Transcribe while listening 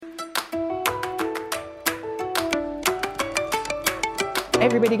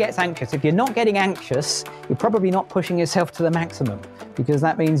everybody gets anxious. If you're not getting anxious, you're probably not pushing yourself to the maximum, because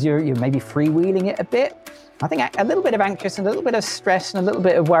that means you're maybe freewheeling it a bit. I think a little bit of anxious and a little bit of stress and a little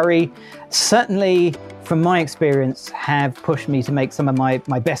bit of worry, certainly from my experience, have pushed me to make some of my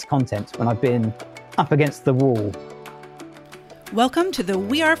best content when I've been up against the wall. Welcome to the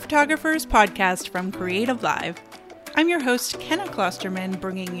We Are Photographers podcast from Creative Live. I'm your host, Kenna Klosterman,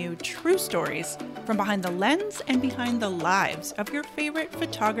 bringing you true stories from behind the lens and behind the lives of your favorite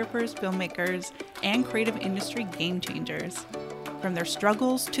photographers, filmmakers, and creative industry game changers. From their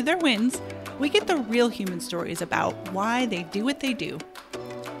struggles to their wins, we get the real human stories about why they do what they do.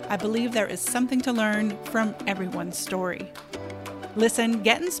 I believe there is something to learn from everyone's story. Listen,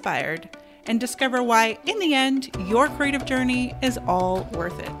 get inspired, and discover why, in the end, your creative journey is all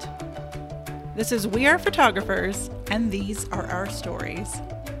worth it. This is We Are Photographers, and these are our stories.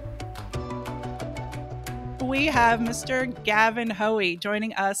 We have Mr. Gavin Hoey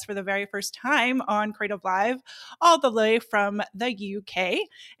joining us for the very first time on Creative Live, all the way from the UK.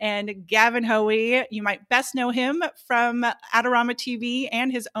 And Gavin Hoey, you might best know him from Adorama TV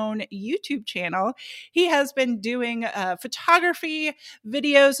and his own YouTube channel. He has been doing photography,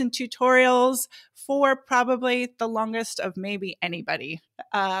 videos, and tutorials for probably the longest of maybe anybody.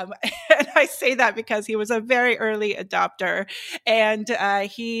 And I say that because he was a very early adopter, and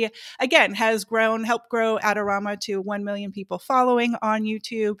he, again, has helped grow Adorama to 1 million people following on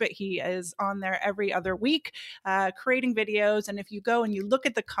YouTube. But he is on there every other week, creating videos. And if you go and you look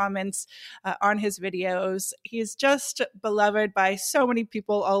at the comments on his videos, he's just beloved by so many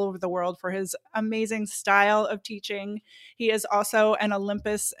people all over the world for his amazing style of teaching. He is also an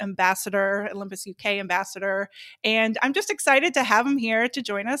Olympus ambassador, Olympus UK ambassador, and I'm just excited to have him here to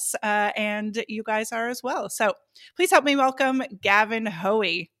join us, and you guys are as well. So please help me welcome Gavin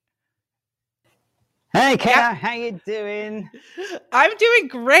Hoey. Hey, Kenna, how you doing? I'm doing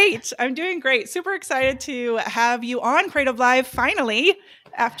great. Super excited to have you on Creative Live finally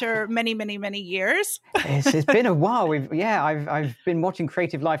after many, many, many years. It's been a while. I've been watching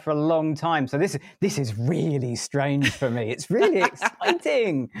Creative Live for a long time, so this is really strange for me. It's really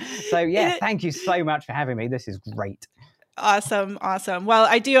exciting. So thank you so much for having me. This is great. Awesome. Well,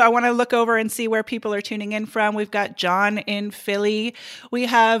 I want to look over and see where people are tuning in from. We've got John in Philly. We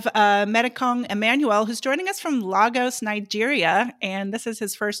have Medikong Emmanuel, who's joining us from Lagos, Nigeria, and this is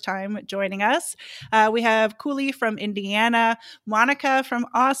his first time joining us. We have Cooley from Indiana, Monica from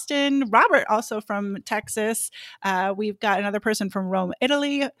Austin, Robert also from Texas. We've got another person from Rome,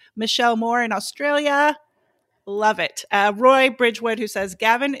 Italy, Michelle Moore in Australia. Love it. Roy Bridgewood, who says,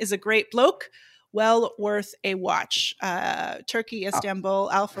 Gavin is a great bloke. Well worth a watch. Turkey, Istanbul,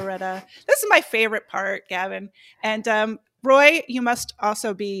 Alpharetta. This is my favorite part, Gavin. And Roy, you must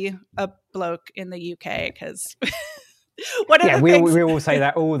also be a bloke in the UK, because we all say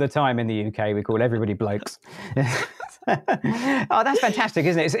that all the time in the UK. We call everybody blokes. Oh, that's fantastic,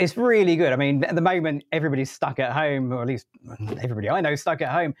 isn't it? It's really good. I mean, at the moment, everybody's stuck at home, or at least everybody I know is stuck at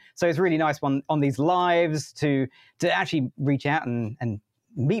home. So it's really nice on these lives to actually reach out and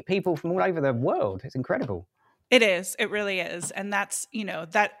meet people from all over the world. It's incredible. It is. It really is. And that's,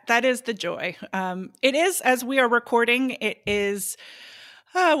 that is the joy. It is, as we are recording, it is,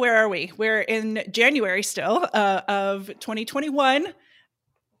 where are we? We're in January still of 2021.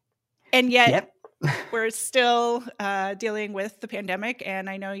 And yet we're still dealing with the pandemic. And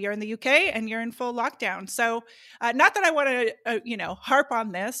I know you're in the UK and you're in full lockdown. So not that I want to, harp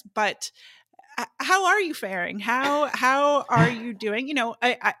on this, but how are you faring? How are you doing?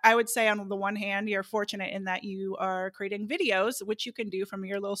 I would say on the one hand, you're fortunate in that you are creating videos, which you can do from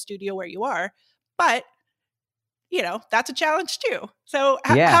your little studio where you are. But, that's a challenge too. So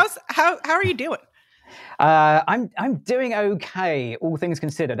how are you doing? I'm doing okay, all things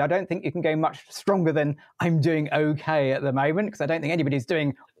considered. I don't think you can go much stronger than I'm doing okay at the moment, because I don't think anybody's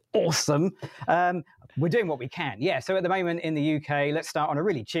doing awesome. We're doing what we can. Yeah, so at the moment in the UK, let's start on a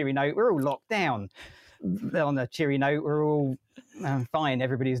really cheery note. We're all locked down. On a cheery note, we're all fine.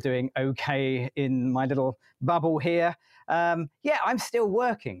 Everybody's doing okay in my little bubble here. I'm still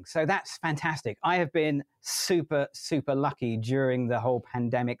working, so that's fantastic. I have been super, super lucky during the whole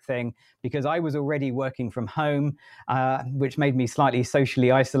pandemic thing, because I was already working from home, which made me slightly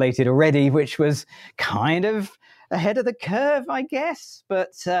socially isolated already, which was kind of ahead of the curve, I guess.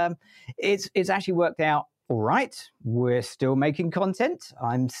 But it's actually worked out all right. We're still making content.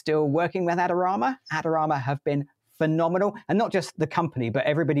 I'm still working with Adorama. Adorama have been phenomenal, and not just the company, but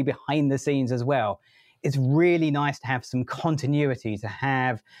everybody behind the scenes as well. It's really nice to have some continuity, to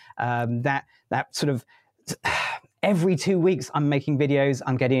have that sort of every 2 weeks I'm making videos.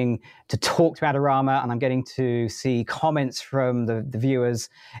 I'm getting to talk to Adorama, and I'm getting to see comments from the viewers.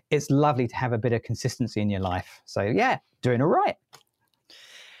 It's lovely to have a bit of consistency in your life. So yeah, doing all right.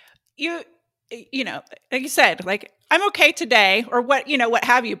 You know, like you said, like, I'm okay today, or what, you know, what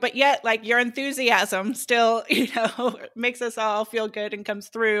have you, but yet, like, your enthusiasm still, you know, makes us all feel good and comes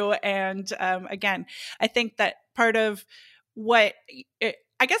through. And again, I think that part of what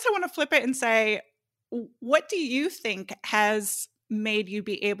I guess I want to flip it and say, what do you think has made you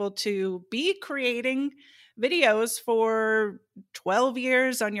be able to be creating videos for 12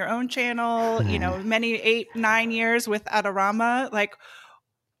 years on your own channel, you know, many 8-9 years with Adorama? Like,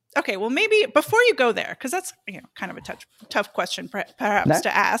 okay, well, maybe before you go there, because that's, you know, kind of a tough question perhaps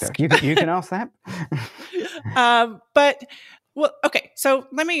to ask. You can ask that. But well, okay. So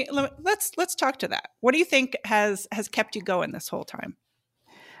let's talk to that. What do you think has kept you going this whole time?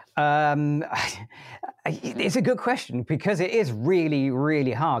 It's a good question, because it is really,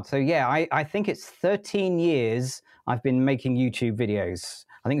 really hard. So yeah, I think it's 13 years I've been making YouTube videos.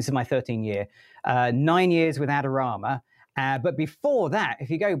 I think this is my 13th year. 9 years with Adorama. But before that, if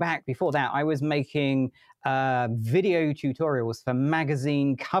you go back before that, I was making video tutorials for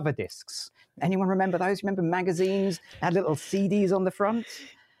magazine cover discs. Anyone remember those? Remember magazines had little CDs on the front?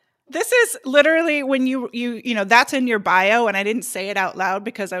 This is literally when you know, that's in your bio, and I didn't say it out loud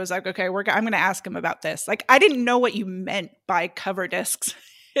because I was like, okay, I'm going to ask him about this. Like, I didn't know what you meant by cover discs.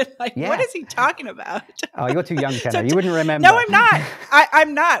 Like, yeah. What is he talking about? Oh, you're too young, Kenna. You wouldn't remember. No, I'm not.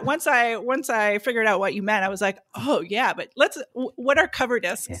 I'm not. Once I figured out what you meant, I was like, oh yeah, but what are cover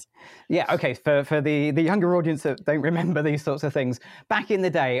discs? Yeah, okay. For the younger audience that don't remember these sorts of things, back in the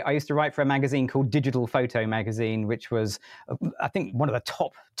day, I used to write for a magazine called Digital Photo Magazine, which was, I think, one of the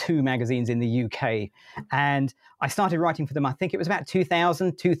top 2 magazines in the UK. And I started writing for them, I think it was about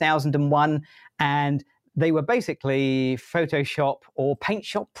 2000, 2001. And they were basically Photoshop or Paint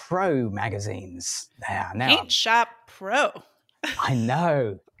Shop Pro magazines. Paint Shop Pro. I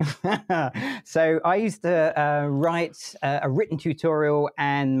know. So I used to write a written tutorial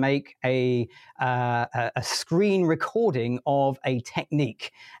and make a screen recording of a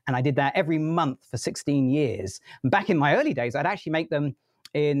technique. And I did that every month for 16 years. And back in my early days, I'd actually make them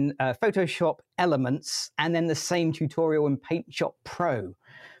in Photoshop Elements, and then the same tutorial in Paint Shop Pro.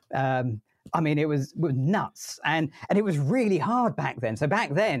 I mean, it was nuts, and it was really hard back then. So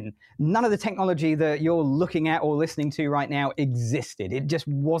back then, none of the technology that you're looking at or listening to right now existed. It just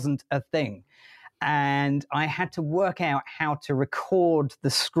wasn't a thing. And I had to work out how to record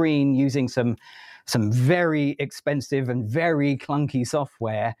the screen using some very expensive and very clunky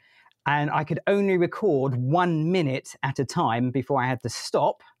software. And I could only record 1 minute at a time before I had to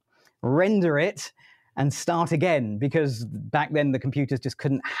stop, render it, and start again, because back then the computers just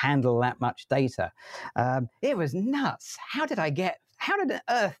couldn't handle that much data. It was nuts. How on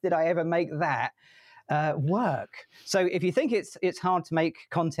earth did I ever make that work? So if you think it's hard to make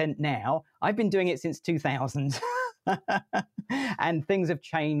content now, I've been doing it since 2000. And things have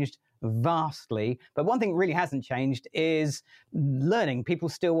changed vastly. But one thing really hasn't changed is learning. People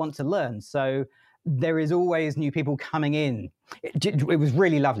still want to learn. So there is always new people coming in. It was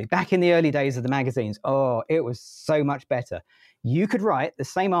really lovely. Back in the early days of the magazines, oh, it was so much better. You could write the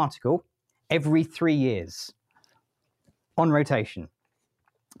same article every 3 years on rotation,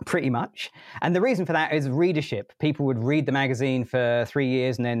 pretty much. And the reason for that is readership. People would read the magazine for 3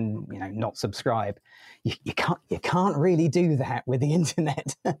 years and then, you know, not subscribe. You can't really do that with the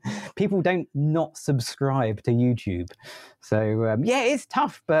internet. People don't not subscribe to YouTube. So yeah, it's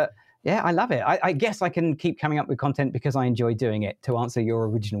tough, but yeah, I love it. I guess I can keep coming up with content because I enjoy doing it, to answer your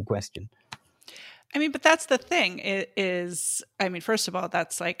original question. I mean, but that's the thing. It is, I mean, first of all,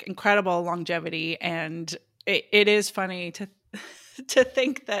 that's like incredible longevity. And it is funny to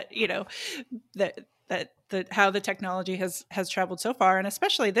think that, you know, that how the technology has traveled so far. And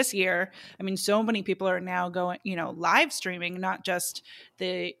especially this year, I mean, so many people are now going, you know, live streaming, not just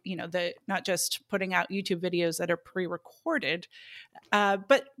not just putting out YouTube videos that are pre-recorded.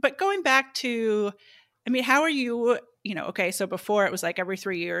 But going back to, I mean, how are you, you know, okay, so before it was like every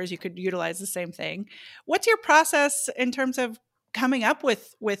 3 years you could utilize the same thing. What's your process in terms of coming up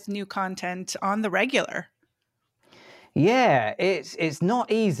with new content on the regular? Yeah, it's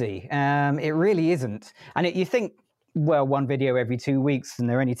not easy. It really isn't. And you think, well, one video every 2 weeks and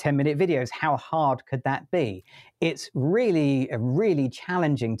they're only 10-minute videos. How hard could that be? It's really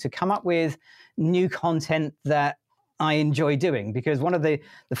challenging to come up with new content that I enjoy doing, because one of the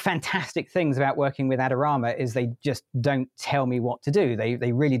fantastic things about working with Adorama is they just don't tell me what to do.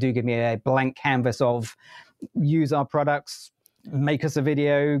 They really do give me a blank canvas of use our products, make us a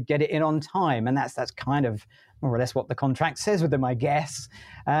video, get it in on time. And that's kind of more or less what the contract says with them, I guess.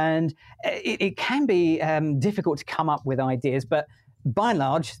 And it can be difficult to come up with ideas, but by and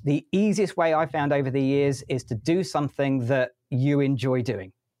large, the easiest way I found over the years is to do something that you enjoy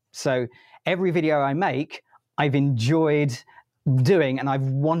doing. So every video I make, I've enjoyed doing and I've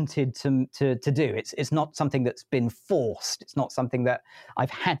wanted to do. It's not something that's been forced. It's not something that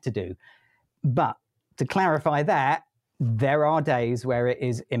I've had to do. But to clarify that, there are days where it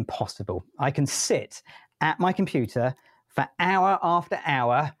is impossible. I can sit at my computer for hour after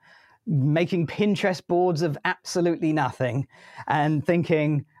hour, making Pinterest boards of absolutely nothing and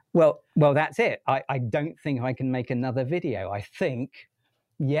thinking, well, that's it. I don't think I can make another video. I think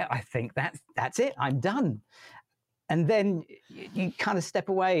that's it. I'm done. And then you kind of step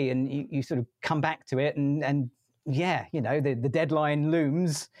away and you sort of come back to it and yeah, the deadline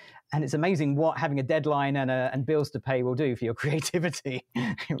looms. And it's amazing what having a deadline and bills to pay will do for your creativity.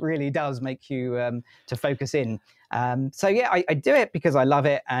 It really does make you to focus in. So yeah, I do it because I love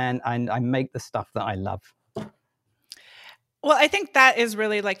it, and I make the stuff that I love. Well, I think that is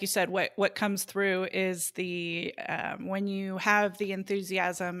really, like you said, what comes through is the when you have the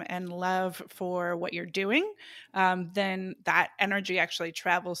enthusiasm and love for what you're doing, then that energy actually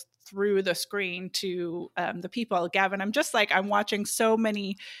travels through the screen to the people. Gavin, I'm watching so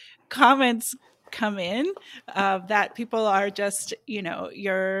many comments come in that people are just,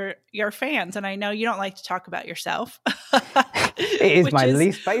 your fans. And I know you don't like to talk about yourself. It is my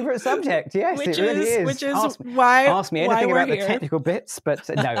least favorite subject. Yes, it really is. Which is ask me anything about here. the technical bits, but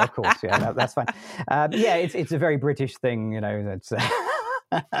no, of course, yeah, that's fine. Yeah, it's a very British thing, that's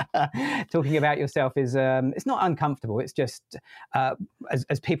talking about yourself is it's not uncomfortable. It's just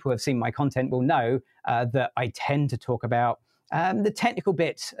as people have seen my content will know that I tend to talk about the technical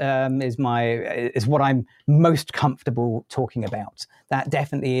bit is what I'm most comfortable talking about. That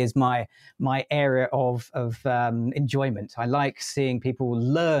definitely is my area of enjoyment. I like seeing people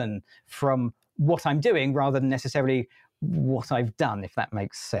learn from what I'm doing rather than necessarily what I've done, if that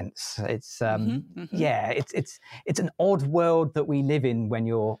makes sense. It's yeah, it's an odd world that we live in when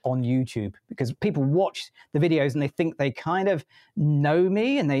you're on YouTube, because people watch the videos and they think they kind of know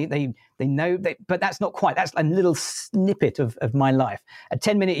me and they know, but that's not quite. That's a little snippet of my life. A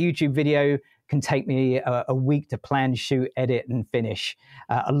 10-minute YouTube video can take me a week to plan, shoot, edit, and finish.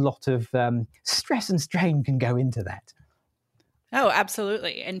 A lot of stress and strain can go into that. Oh,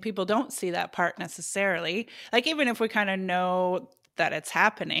 absolutely. And people don't see that part necessarily. Like, even if we kind of know that it's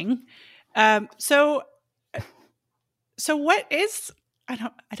happening. So what is, I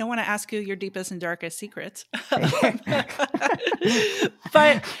don't want to ask you your deepest and darkest secrets,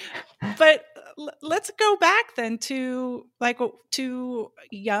 but let's go back then to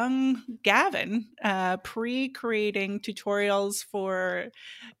young Gavin, pre-creating tutorials for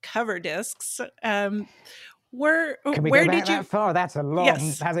cover discs. Can we where go back did you that far? That's a long,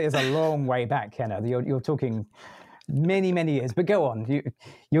 Yes. As it is a long way back, Kenna. You're talking many years, but go on.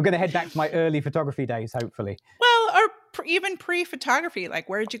 You're going to head back to my early photography days, hopefully. Well, or even pre-photography, like,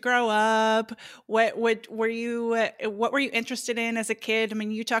 where did you grow up? What were you interested in as a kid? I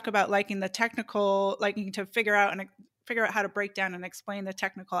mean, you talk about liking the technical, liking to figure out how to break down and explain the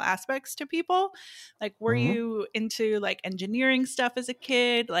technical aspects to people. Like, were you into like engineering stuff as a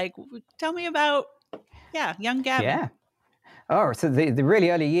kid? Like, tell me about young Gavin. Yeah. Oh, so the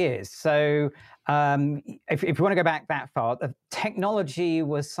really early years. So if you want to go back that far, the technology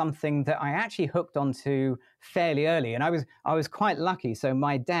was something that I actually hooked onto fairly early, and I was quite lucky. So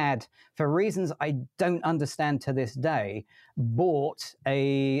my dad, for reasons I don't understand to this day, bought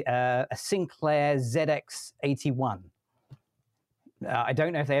a Sinclair ZX81. I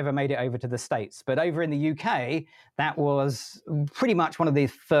don't know if they ever made it over to the States, but over in the UK, that was pretty much one of the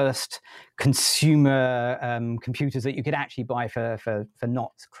first consumer computers that you could actually buy for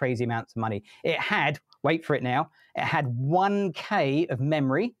not crazy amounts of money. It had, wait for it now, it had 1K of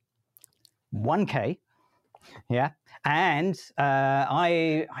memory, 1K, yeah. And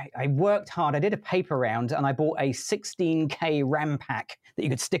I worked hard. I did a paper round and I bought a 16K RAM pack that you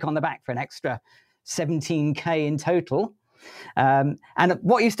could stick on the back for an extra 17K in total. And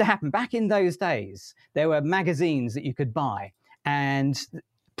what used to happen back in those days, there were magazines that you could buy, and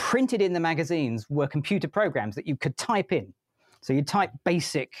printed in the magazines were computer programs that you could type in. So you type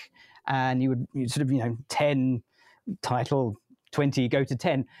basic and you sort of, 10 title, 20, go to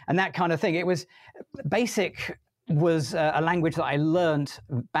 10, and that kind of thing. It was basic was a language that I learned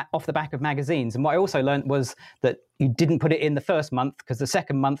off the back of magazines. And what I also learned was that you didn't put it in the first month, because the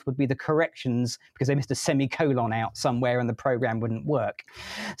second month would be the corrections, because they missed a semicolon out somewhere and the program wouldn't work.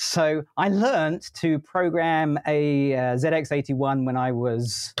 So I learned to program a ZX81 when I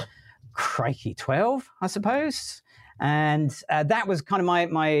was crikey, 12, I suppose. And that was kind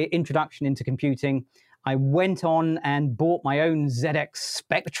of my introduction into computing. I went on and bought my own ZX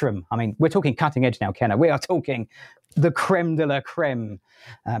Spectrum. I mean, we're talking cutting edge now, Kenna. We are talking the creme de la creme.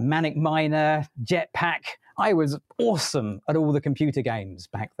 Manic Miner, Jetpack. I was awesome at all the computer games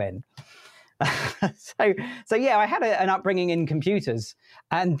back then. So yeah, I had an upbringing in computers,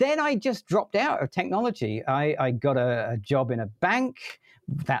 and then I just dropped out of technology. I got a job in a bank.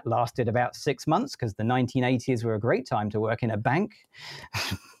 That lasted about 6 months because the 1980s were a great time to work in a bank.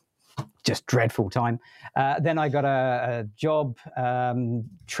 Just dreadful time. Then I got a job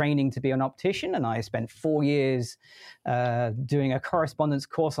training to be an optician, and I spent 4 years doing a correspondence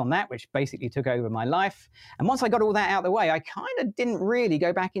course on that, which basically took over my life. And once I got all that out of the way, I kind of didn't really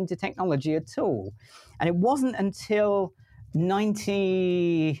go back into technology at all. And it wasn't until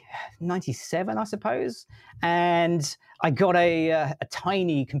 97, I suppose, and I got a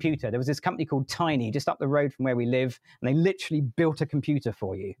tiny computer. There was this company called Tiny just up the road from where we live, and they literally built a computer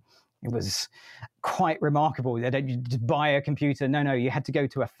for you. It was quite remarkable. They didn't just buy a computer. No, you had to go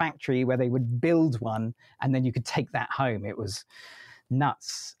to a factory where they would build one, and then you could take that home. It was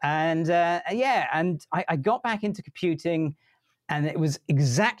nuts. And I got back into computing, and it was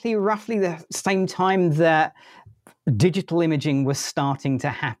exactly roughly the same time that digital imaging was starting to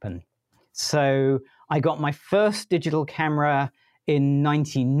happen. So I got my first digital camera in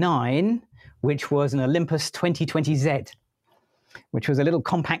 99, which was an Olympus 2020Z, which was a little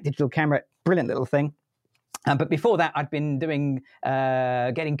compact digital camera, brilliant little thing. But before that, I'd been doing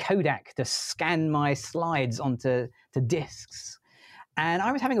getting Kodak to scan my slides onto discs. And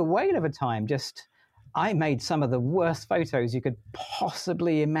I was having a whale of a time. I made some of the worst photos you could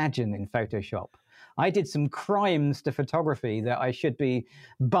possibly imagine in Photoshop. I did some crimes to photography that I should be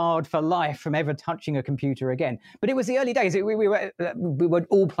barred for life from ever touching a computer again. But it was the early days. We were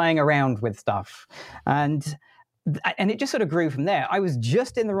all playing around with stuff. And it just sort of grew from there. I was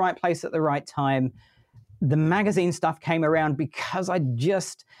just in the right place at the right time. The magazine stuff came around because I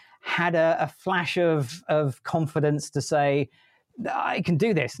just had a flash of confidence to say, I can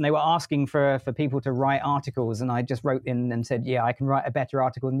do this. And they were asking for people to write articles. And I just wrote in and said, yeah, I can write a better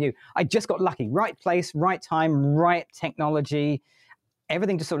article than you. I just got lucky. Right place, right time, right technology.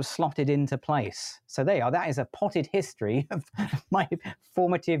 Everything just sort of slotted into place. So there you are. That is a potted history of my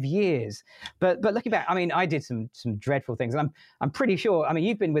formative years. But looking back, I mean, I did some dreadful things. And I'm pretty sure, I mean,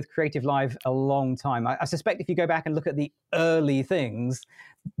 you've been with Creative Live a long time. I suspect if you go back and look at the early things,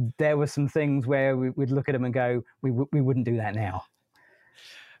 there were some things where we'd look at them and go, we wouldn't do that now.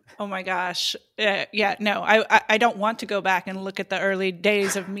 Oh my gosh. Yeah, no, I don't want to go back and look at the early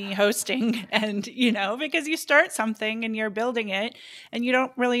days of me hosting, and, because you start something and you're building it and you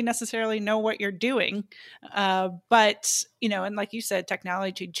don't really necessarily know what you're doing. But, and like you said,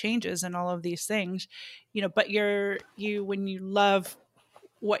 technology changes and all of these things, but when you love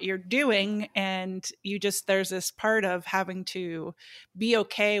what you're doing, and there's this part of having to be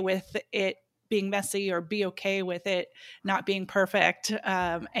okay with it being messy, or be okay with it not being perfect,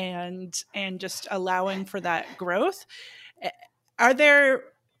 and just allowing for that growth. Are there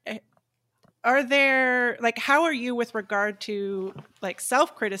like, how are you with regard to like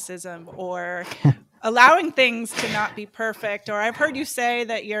self-criticism or allowing things to not be perfect? Or I've heard you say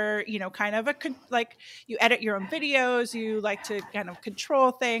that you're, kind of you edit your own videos, you like to kind of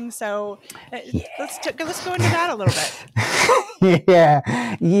control things. So let's go into that a little bit.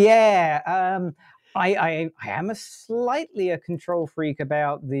 Yeah. I am slightly a control freak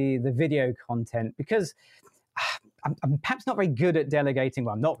about the video content, because I'm perhaps not very good at delegating.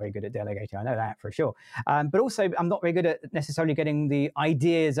 Well, I'm not very good at delegating. I know that for sure. But also, I'm not very good at necessarily getting the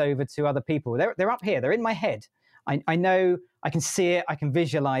ideas over to other people. They're up here. They're in my head. I know, I can see it. I can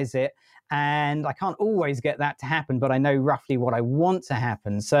visualize it. And I can't always get that to happen, but I know roughly what I want to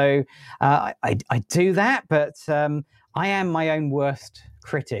happen. So I do that, but I am my own worst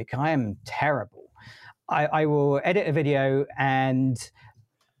critic. I am terrible. I will edit a video, and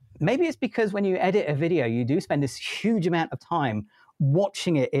maybe it's because when you edit a video, you do spend this huge amount of time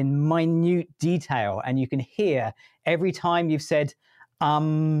watching it in minute detail, and you can hear every time you've said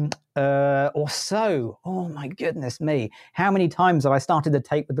or so. Oh my goodness me. How many times have I started the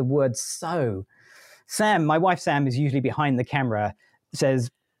tape with the word so? Sam, my wife Sam, is usually behind the camera,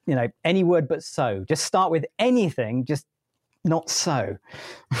 says, any word but so. Just start with anything, just not so.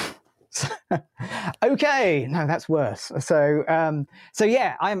 Okay, no, that's worse. So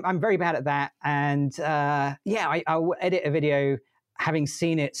yeah, I'm very bad at that. And I'll edit a video. Having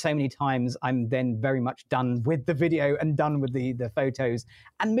seen it so many times, I'm then very much done with the video and done with the photos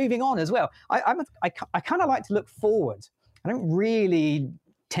and moving on as well. I kind of like to look forward. I don't really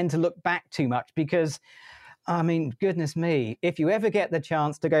tend to look back too much because, I mean, goodness me, if you ever get the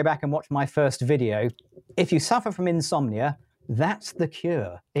chance to go back and watch my first video, if you suffer from insomnia, that's the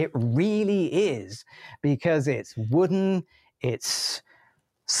cure. It really is, because it's wooden, it's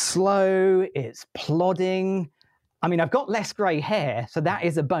slow, it's plodding. I mean, I've got less grey hair, so that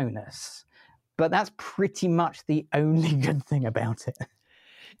is a bonus, but that's pretty much the only good thing about it.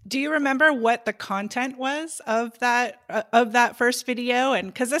 Do you remember what the content was of that first video?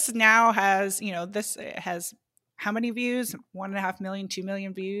 And because this now has, this has how many views? 1.5 million, 2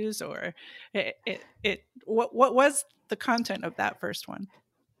 million views, or what was the content of that first one?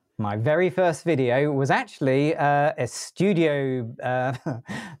 My very first video was actually a studio.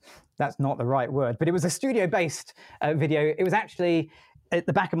 That's not the right word, but it was a studio-based video. It was actually at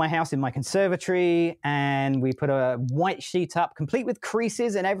the back of my house in my conservatory, and we put a white sheet up, complete with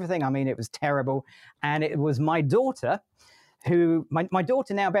creases and everything. I mean, it was terrible. And it was my daughter, who, my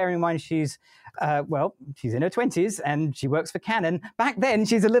daughter now, bearing in mind she's, she's in her 20s and she works for Canon. Back then,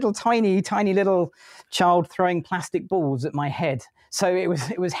 she's a little tiny little child throwing plastic balls at my head. So it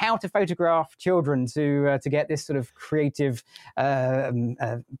was how to photograph children to get this sort of creative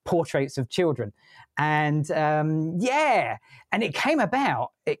portraits of children. And and it came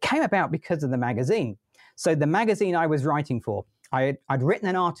about because of the magazine. So the magazine I was writing for, I'd written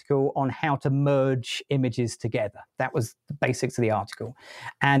an article on how to merge images together. That was the basics of the article.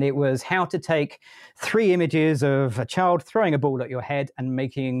 And it was how to take 3 images of a child throwing a ball at your head and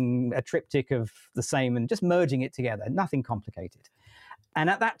making a triptych of the same and just merging it together. Nothing complicated. And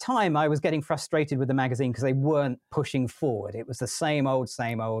at that time, I was getting frustrated with the magazine because they weren't pushing forward. It was the same old,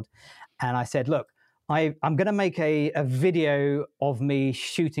 same old. And I said, look, I'm going to make a video of me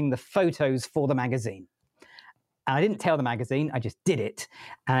shooting the photos for the magazine. And I didn't tell the magazine, I just did it.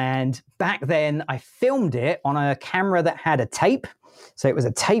 And back then, I filmed it on a camera that had a tape. So it was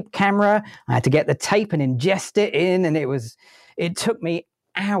a tape camera. I had to get the tape and ingest it in. And it took me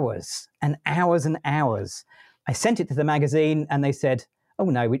hours and hours and hours. I sent it to the magazine and they said, oh,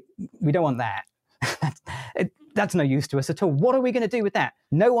 no, we don't want that. That's no use to us at all. What are we going to do with that?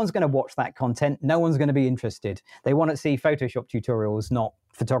 No one's going to watch that content. No one's going to be interested. They want to see Photoshop tutorials, not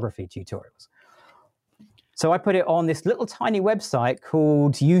photography tutorials. So I put it on this little tiny website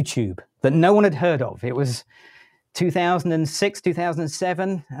called YouTube that no one had heard of. It was 2006,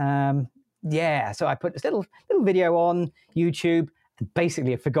 2007. So I put this little video on YouTube and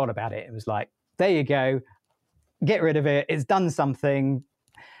basically I forgot about it. It was like, there you go. Get rid of it. It's done something.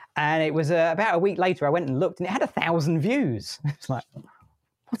 And it was about a week later, I went and looked and it had 1,000 views. It's like,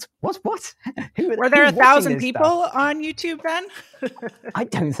 what? Were there 1,000 people on YouTube then? I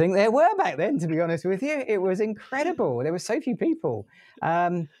don't think there were back then, to be honest with you. It was incredible. There were so few people.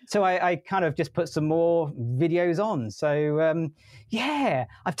 So I kind of just put some more videos on. So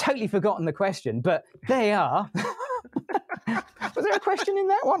I've totally forgotten the question, but there you are. Was there a question in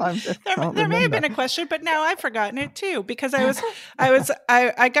that one? There may have been a question, but now I've forgotten it too, because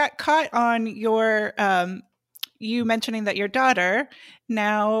I got caught on your you mentioning that your daughter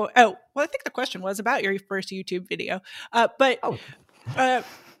now. Oh, well, I think the question was about your first YouTube video,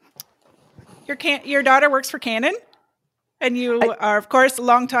 your daughter works for Canon, and you are, of course, a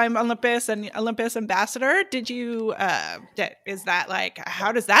longtime Olympus ambassador. Did you? Is that like,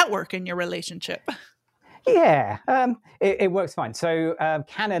 how does that work in your relationship? Yeah, it works fine. So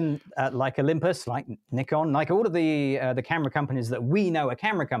Canon, like Olympus, like Nikon, like all of the camera companies that we know are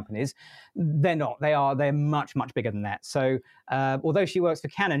camera companies, they're not. They're much, much bigger than that. So although she works for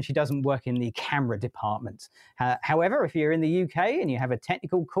Canon, she doesn't work in the camera department. However, if you're in the UK and you have a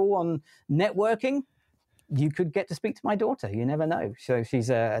technical call on networking, you could get to speak to my daughter. You never know. So she's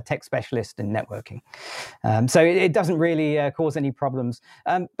a tech specialist in networking. So it doesn't really cause any problems.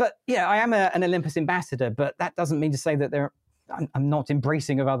 But yeah, I am an Olympus ambassador, but that doesn't mean to say that I'm not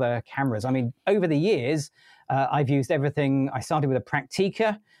embracing of other cameras. I mean, over the years, I've used everything. I started with a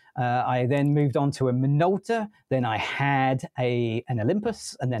Praktica. I then moved on to a Minolta. Then I had an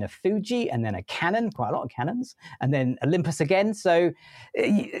Olympus, and then a Fuji, and then a Canon, quite a lot of Canons, and then Olympus again. So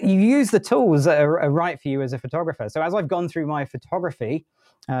you use the tools that are right for you as a photographer. So as I've gone through my photography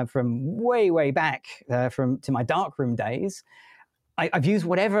from way back to my darkroom days, I've used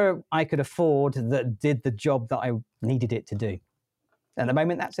whatever I could afford that did the job that I needed it to do. At the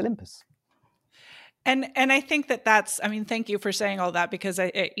moment, that's Olympus. And I think that's, I mean, thank you for saying all that, because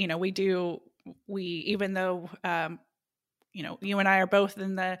even though, you and I are both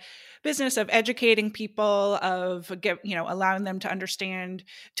in the business of educating people, of allowing them to understand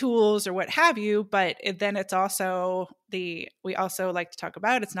tools or what have you, but then it's also we also like to talk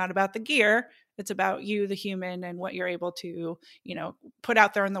about, it's not about the gear, It's about you, the human, and what you're able to, put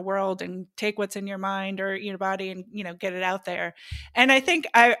out there in the world and take what's in your mind or your body and, get it out there. And I think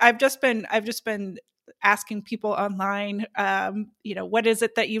I've just been asking people online, what is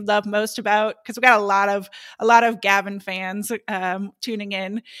it that you love most about? Because we got a lot of Gavin fans tuning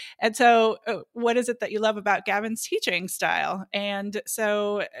in, and so what is it that you love about Gavin's teaching style? And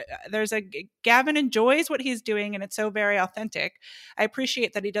so Gavin enjoys what he's doing, and it's so very authentic. I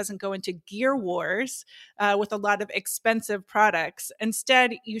appreciate that he doesn't go into gear wars with a lot of expensive products.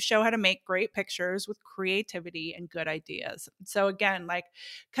 Instead, you show how to make great pictures with creativity and good ideas. So again, like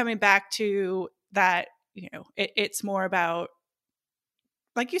coming back to that, it's more about,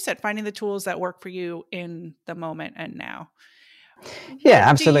 like you said, finding the tools that work for you in the moment and now. Yeah,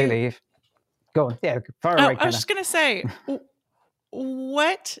 absolutely. Go on. Yeah, fire away. I was just going to say,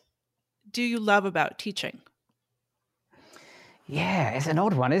 what do you love about teaching? Yeah, it's an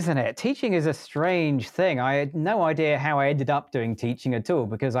odd one, isn't it? Teaching is a strange thing. I had no idea how I ended up doing teaching at all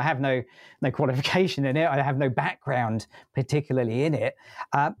because I have no qualification in it. I have no background particularly in it.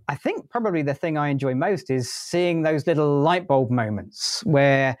 I think probably the thing I enjoy most is seeing those little light bulb moments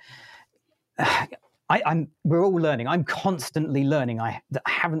where we're all learning. I'm constantly learning. I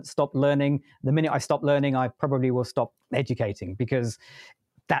haven't stopped learning. The minute I stop learning, I probably will stop educating because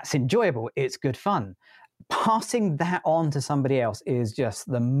that's enjoyable. It's good fun. Passing that on to somebody else is just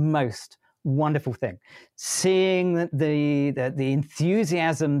the most wonderful thing. Seeing the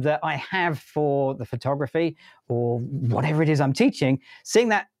enthusiasm that I have for the photography or whatever it is I'm teaching, seeing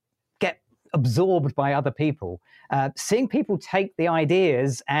that get absorbed by other people, seeing people take the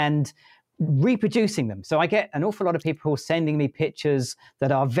ideas and reproducing them. So I get an awful lot of people sending me pictures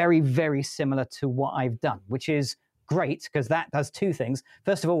that are very, very similar to what I've done, which is great because that does two things.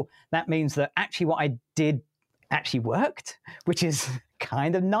 First of all, that means that actually what I did actually worked, which is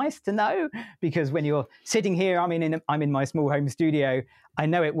kind of nice to know, because when you're sitting here, I'm in my small home studio, I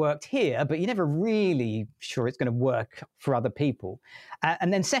know it worked here, but you're never really sure it's going to work for other people.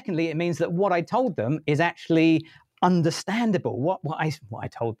 And then secondly, it means that what I told them is actually understandable. What I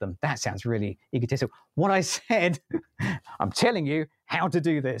told them, that sounds really egotistical. What I said, I'm telling you how to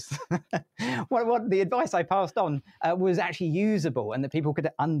do this. what the advice I passed on was actually usable and that people could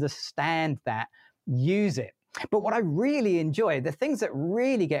understand that, use it. But what I really enjoy, the things that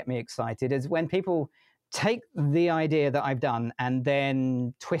really get me excited is when people take the idea that I've done and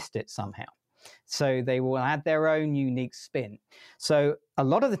then twist it somehow. So they will add their own unique spin. So a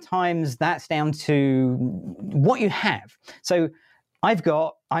lot of the times that's down to what you have. So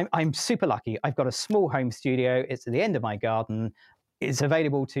I'm super lucky. I've got a small home studio. It's at the end of my garden. It's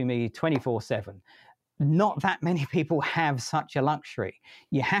available to me 24/7. Not that many people have such a luxury.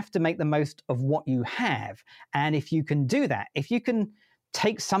 You have to make the most of what you have. And if you can do that, if you can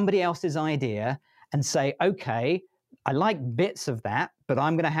take somebody else's idea and say, okay, I like bits of that, but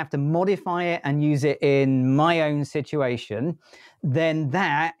I'm going to have to modify it and use it in my own situation, then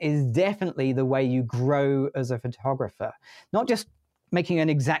that is definitely the way you grow as a photographer. Not just making an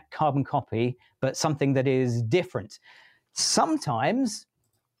exact carbon copy, but something that is different. Sometimes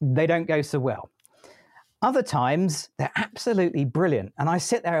they don't go so well. Other times they're absolutely brilliant. And I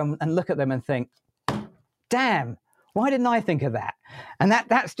sit there and look at them and think, damn, why didn't I think of that? And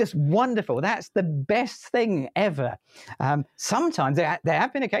that's just wonderful. That's the best thing ever. Sometimes there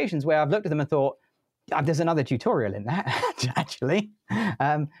have been occasions where I've looked at them and thought, there's another tutorial in that, actually,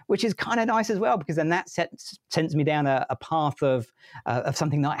 which is kind of nice as well, because then that sends me down a path of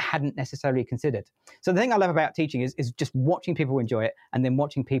something that I hadn't necessarily considered. So the thing I love about teaching is just watching people enjoy it and then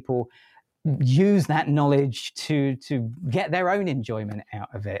watching people use that knowledge to get their own enjoyment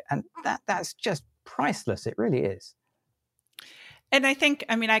out of it. And that's just priceless. It really is. And I think,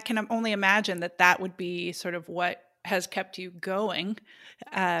 I can only imagine that would be sort of what has kept you going,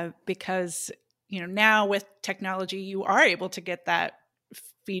 because, now with technology, you are able to get that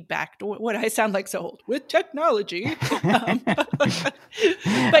feedback. What I sound like so old with technology.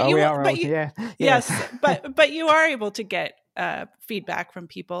 Yes, but you are able to get feedback from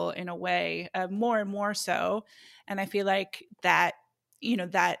people in a way, more and more so. And I feel like that,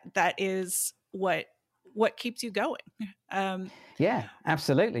 that is what keeps you going. Yeah,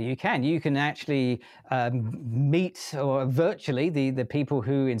 absolutely. You can actually meet or virtually the people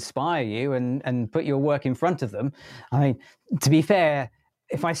who inspire you and put your work in front of them. I mean, to be fair,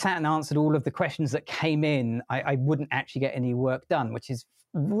 if I sat and answered all of the questions that came in, I wouldn't actually get any work done, which is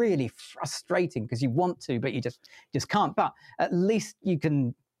really frustrating because you want to, but you just can't. But at least you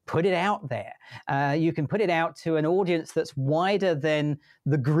can put it out there. You can put it out to an audience that's wider than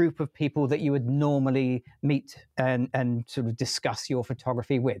the group of people that you would normally meet and sort of discuss your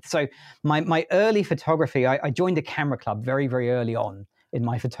photography with. So my early photography, I joined a camera club very, very early on in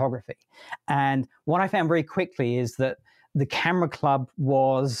my photography. And what I found very quickly is that the camera club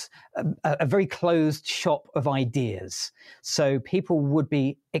was a very closed shop of ideas. So people would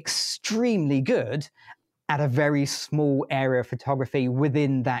be extremely good at a very small area of photography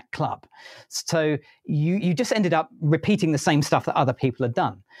within that club. So you just ended up repeating the same stuff that other people had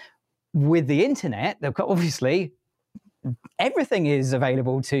done. With the internet, obviously, everything is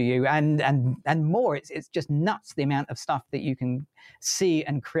available to you and more. It's just nuts the amount of stuff that you can see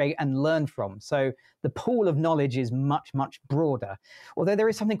and create and learn from. So the pool of knowledge is much, much broader. Although there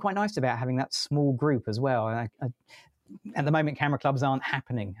is something quite nice about having that small group as well. At the moment, camera clubs aren't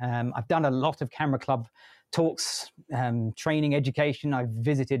happening. I've done a lot of camera club talks, training, education. I've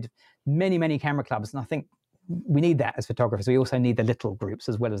visited many, many camera clubs, and I think we need that as photographers. We also need the little groups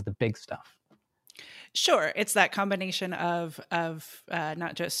as well as the big stuff. Sure, it's that combination of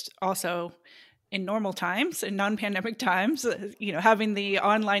not just also in normal times, in non-pandemic times, having the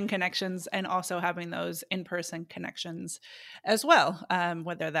online connections and also having those in-person connections as well.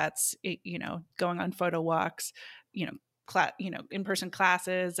 Whether that's going on photo walks, in-person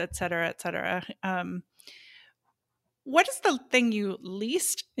classes, et cetera, et cetera. What is the thing you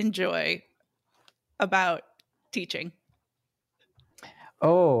least enjoy about teaching?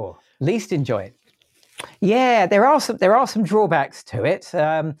 Oh, least enjoy it. Yeah, there are some drawbacks to it.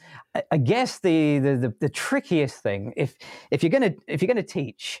 I guess the trickiest thing, if you're gonna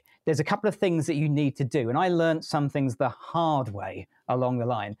teach, there's a couple of things that you need to do, and I learned some things the hard way along the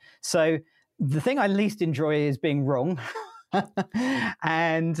line. So the thing I least enjoy is being wrong,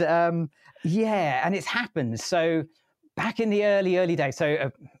 and and it's happened. So back in the early days,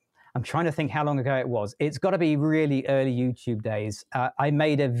 so. I'm trying to think how long ago it was. It's got to be really early YouTube days. I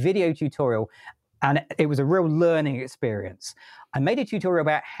made a video tutorial, and it was a real learning experience. I made a tutorial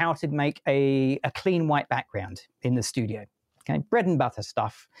about how to make a clean white background in the studio. Okay, bread and butter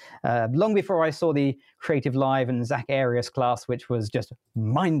stuff. Long before I saw the Creative Live and Zach Arias class, which was just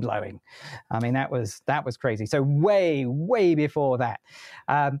mind-blowing. I mean, that was crazy. So way before that.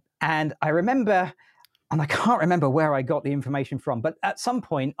 And I remember, and I can't remember where I got the information from, but at some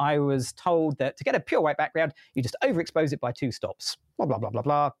point I was told that to get a pure white background, you just overexpose it by 2 stops. Blah, blah, blah, blah,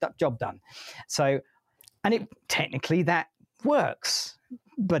 blah, job done. So, and technically that works,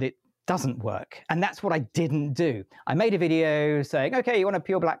 but it doesn't work. And that's what I didn't do. I made a video saying, okay, you want a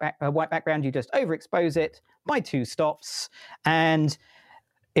pure white background, you just overexpose it by 2 stops, and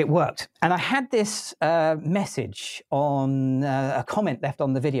it worked. And I had this message on a comment left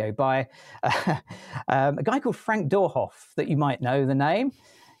on the video by a guy called Frank Dorhoff, that you might know the name.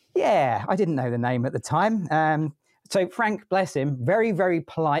 Yeah, I didn't know the name at the time. So Frank, bless him, very, very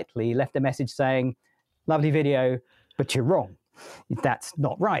politely left a message saying, lovely video, but you're wrong. That's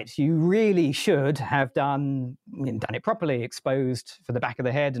not right. You really should have done it properly, exposed for the back of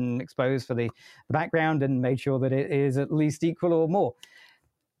the head and exposed for the background, and made sure that it is at least equal or more.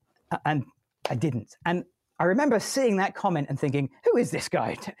 And I didn't. And I remember seeing that comment and thinking, who is this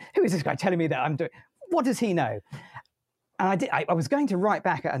guy? Who is this guy telling me that I'm doing? What does he know? And I was going to write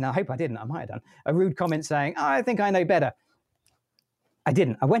back, and I hope I didn't, I might have done, a rude comment saying, oh, I think I know better. I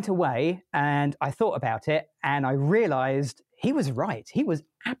didn't. I went away and I thought about it, and I realized he was right. He was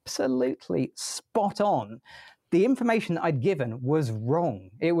absolutely spot on. The information that I'd given was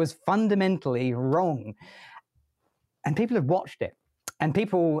wrong. It was fundamentally wrong. And people had watched it. And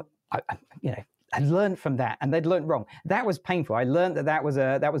people, had learned from that, and they'd learned wrong. That was painful. I learned that was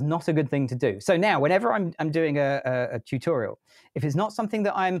not a good thing to do. So now, whenever I'm doing a tutorial, if it's not something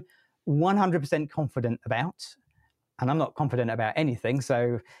that I'm 100% confident about, and I'm not confident about anything,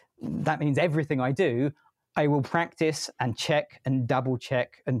 so that means everything I do, I will practice and check and double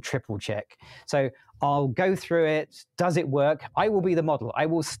check and triple check. So I'll go through it. Does it work? I will be the model. I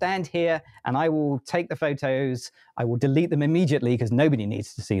will stand here and I will take the photos. I will delete them immediately because nobody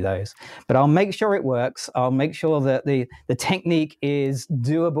needs to see those. But I'll make sure it works. I'll make sure that the technique is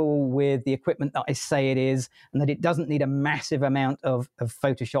doable with the equipment that I say it is, and that it doesn't need a massive amount of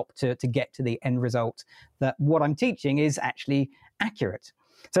Photoshop to get to the end result, that what I'm teaching is actually accurate.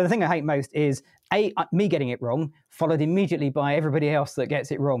 So the thing I hate most is me getting it wrong, followed immediately by everybody else that gets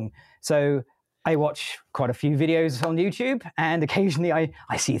it wrong. So I watch quite a few videos on YouTube, and occasionally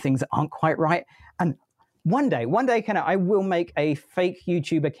I see things that aren't quite right. And one day, I will make a fake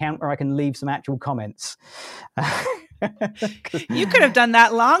YouTube account where I can leave some actual comments. You could have done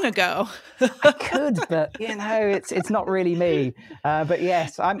that long ago. I could, but it's not really me. But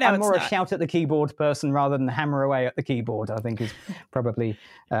yes, I'm more a shout at the keyboard person rather than hammer away at the keyboard, I think is probably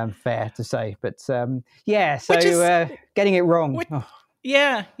fair to say. But getting it wrong.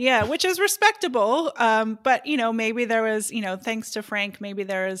 Yeah, which is respectable. But, maybe there was, thanks to Frank, maybe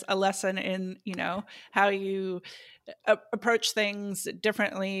there is a lesson in, how you approach things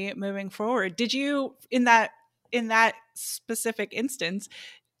differently moving forward. Did you, in that specific instance,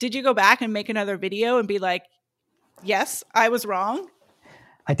 did you go back and make another video and be like, yes, I was wrong?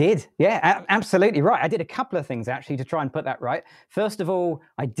 I did. Yeah, absolutely right. I did a couple of things actually to try and put that right. First of all,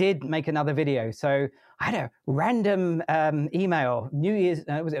 I did make another video. So I had a random email, New Year's,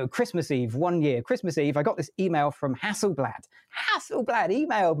 was it Christmas Eve, one year, Christmas Eve, I got this email from Hasselblad. Hasselblad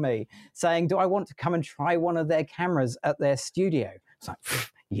emailed me saying, do I want to come and try one of their cameras at their studio? It's like,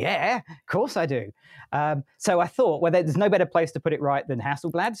 yeah, of course I do. So I thought, well, there's no better place to put it right than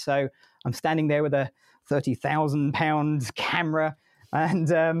Hasselblad. So I'm standing there with a £30,000 camera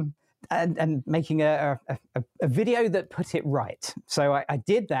and making a video that put it right. So I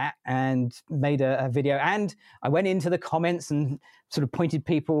did that and made a video, and I went into the comments and sort of pointed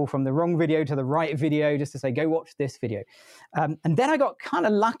people from the wrong video to the right video just to say, go watch this video. And then I got kind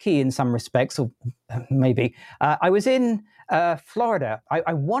of lucky in some respects, or maybe. I was in Florida.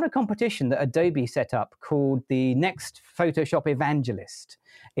 I won a competition that Adobe set up called the Next Photoshop Evangelist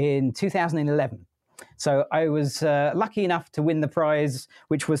in 2011. So I was lucky enough to win the prize,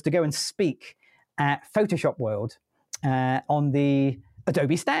 which was to go and speak at Photoshop World on the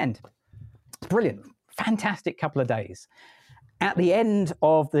Adobe stand. Brilliant, fantastic couple of days. At the end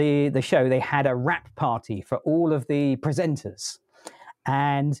of the show, they had a wrap party for all of the presenters.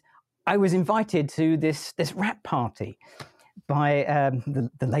 And I was invited to this wrap party by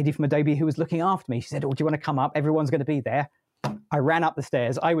the lady from Adobe who was looking after me. She said, oh, do you want to come up? Everyone's going to be there. I ran up the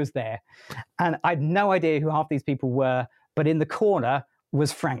stairs. I was there. And I had no idea who half these people were, but in the corner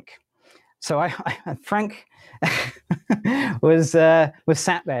was Frank. So Frank was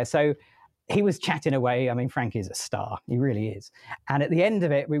sat there. So he was chatting away. I mean, Frank is a star. He really is. And at the end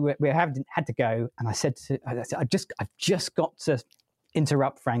of it, we had to go. And I said, I've just got to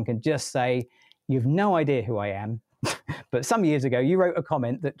interrupt Frank and just say, you've no idea who I am. But some years ago, you wrote a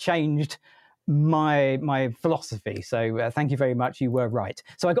comment that changed my philosophy. So thank you very much. You were right.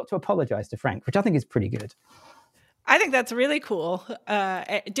 So I got to apologize to Frank, which I think is pretty good. I think that's really cool.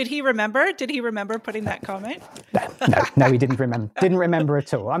 Did he remember? Did he remember putting that comment? No, he didn't remember. Didn't remember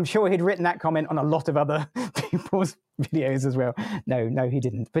at all. I'm sure he'd written that comment on a lot of other people's videos as well. No, he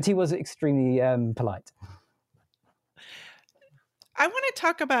didn't. But he was extremely polite. I want to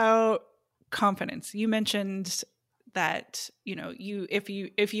talk about confidence. You mentioned that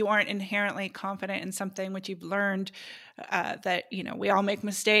if you aren't inherently confident in something, which you've learned that we all make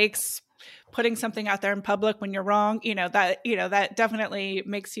mistakes. Putting something out there in public when you're wrong, that definitely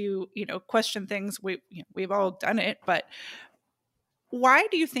makes you question things. We've all done it, but why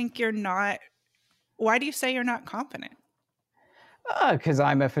do you think you're not? Why do you say you're not confident? Because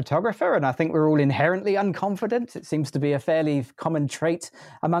I'm a photographer, and I think we're all inherently unconfident. It seems to be a fairly common trait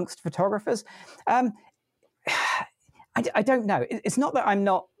amongst photographers. I don't know. It's not that I'm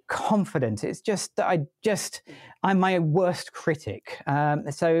not confident. It's just that I'm my worst critic.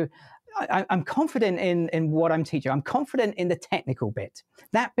 So I'm confident in what I'm teaching. I'm confident in the technical bit.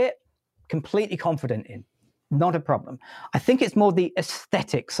 That bit, completely confident in. Not a problem. I think it's more the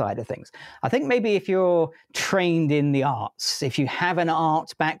aesthetic side of things. I think maybe if you're trained in the arts, if you have an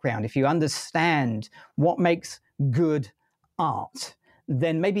art background, if you understand what makes good art,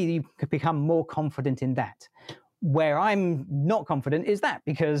 then maybe you could become more confident in that. Where I'm not confident is that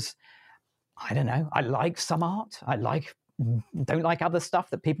because, I don't know, I like some art. Don't like other stuff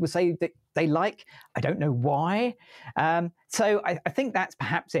that people say that they like. I don't know why. So I think that's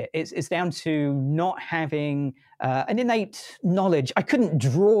perhaps it. It's down to not having an innate knowledge. I couldn't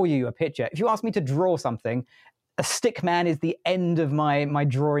draw you a picture. If you ask me to draw something, a stick man is the end of my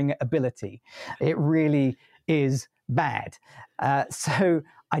drawing ability. It really is bad. So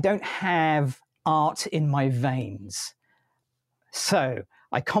I don't have art in my veins. So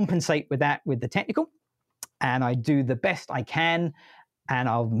I compensate with that with the technical. And I do the best I can, and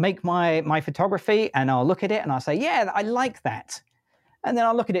I'll make my photography, and I'll look at it, and I'll say, yeah, I like that. And then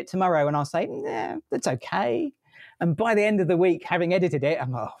I'll look at it tomorrow, and I'll say, yeah, that's okay. And by the end of the week, having edited it,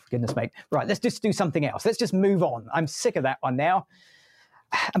 I'm like, oh, goodness me, right, let's just do something else. Let's just move on. I'm sick of that one now.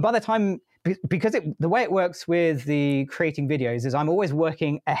 And by the time, because the way it works with the creating videos is I'm always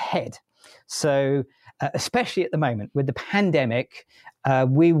working ahead. So especially at the moment with the pandemic,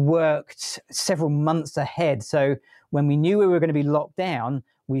 we worked several months ahead. So when we knew we were going to be locked down,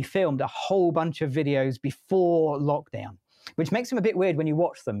 we filmed a whole bunch of videos before lockdown, which makes them a bit weird when you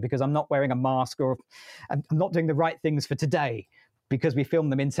watch them, because I'm not wearing a mask or I'm not doing the right things for today, because we filmed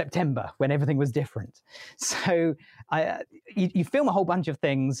them in September when everything was different. So you film a whole bunch of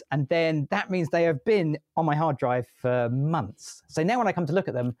things, and then that means they have been on my hard drive for months. So now when I come to look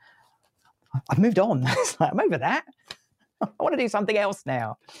at them, I've moved on. It's like, I'm over that. I want to do something else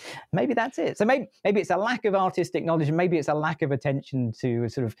now. Maybe that's it. So maybe it's a lack of artistic knowledge, and maybe it's a lack of attention to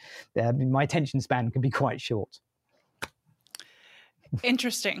sort of, my attention span can be quite short.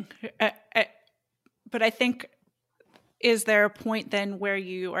 Interesting. But I think, is there a point then where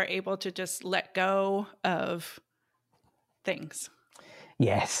you are able to just let go of things?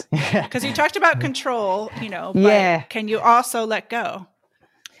 Yes. Because you talked about control, but can you also let go?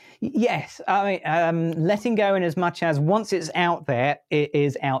 Yes, I mean, letting go in as much as once it's out there, it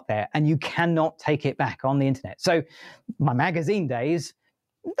is out there, and you cannot take it back on the internet. So my magazine days,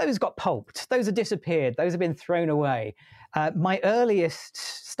 those got pulped. Those have disappeared. Those have been thrown away. My earliest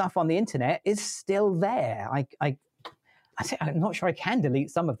stuff on the internet is still there. I'm not sure I can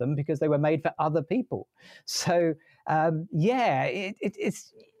delete some of them because they were made for other people. So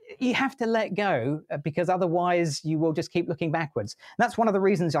it's you have to let go, because otherwise you will just keep looking backwards. And that's one of the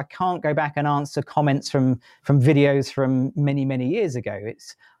reasons I can't go back and answer comments from videos from many, many years ago.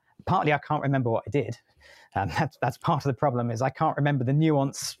 It's partly I can't remember what I did. That's part of the problem, is I can't remember the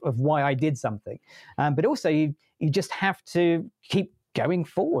nuance of why I did something. But also you just have to keep going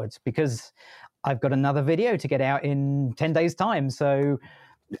forward, because I've got another video to get out in 10 days time. So,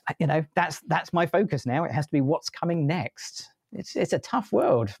 that's my focus now. It has to be what's coming next. It's a tough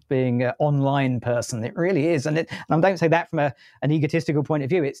world being an online person. It really is. And I don't say that from an egotistical point of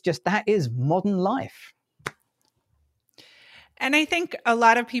view. It's just, that is modern life. And I think a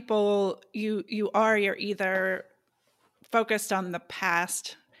lot of people, you're either focused on the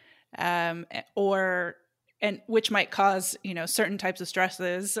past, which might cause, certain types of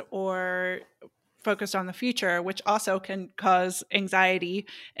stresses, or focused on the future, which also can cause anxiety.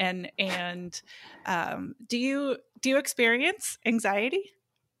 And do you experience anxiety?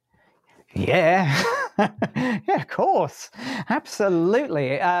 Yeah, yeah, of course,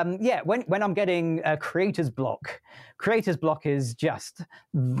 absolutely. When I'm getting a creator's block is just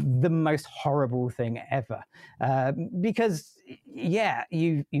the most horrible thing ever, because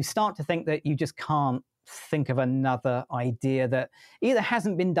you start to think that you just can't think of another idea that either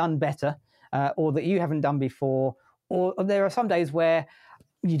hasn't been done better, or that you haven't done before, or there are some days where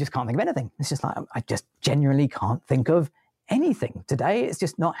you just can't think of anything. It's just like, I just genuinely can't think of anything today. It's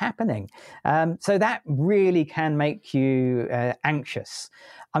just not happening. So that really can make you anxious.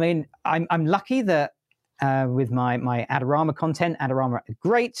 I mean, I'm lucky that with my Adorama content, Adorama are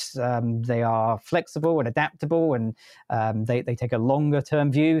great. They are flexible and adaptable, and they take a longer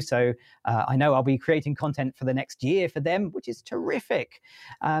term view. So I know I'll be creating content for the next year for them, which is terrific.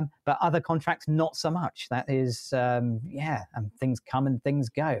 But other contracts, not so much. That is, things come and things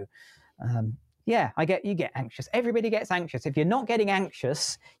go. You get anxious. Everybody gets anxious. If you're not getting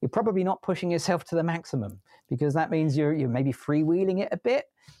anxious, you're probably not pushing yourself to the maximum, because that means you're maybe freewheeling it a bit.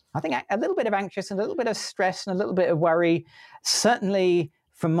 I think a little bit of anxious and a little bit of stress and a little bit of worry, certainly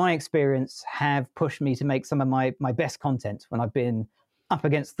from my experience, have pushed me to make some of my best content when I've been up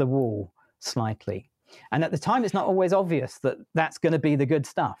against the wall slightly. And at the time, it's not always obvious that that's going to be the good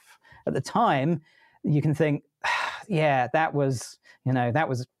stuff. At the time, you can think, that was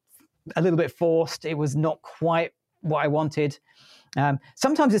a little bit forced. It was not quite what I wanted.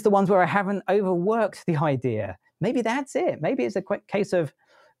 Sometimes it's the ones where I haven't overworked the idea. Maybe that's it. Maybe it's a quick case of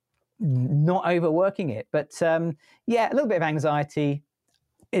not overworking it. But a little bit of anxiety.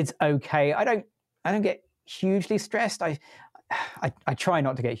 It's okay. I don't get hugely stressed. I try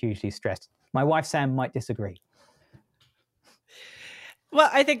not to get hugely stressed. My wife Sam might disagree. Well,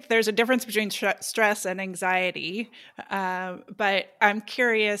 I think there's a difference between stress and anxiety. But I'm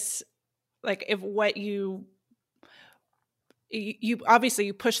curious, like, if what you obviously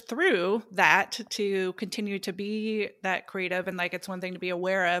you push through that to continue to be that creative, and like, it's one thing to be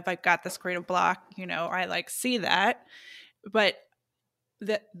aware of, I've got this creative block, I see that, but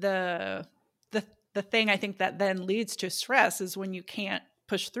the thing I think that then leads to stress is when you can't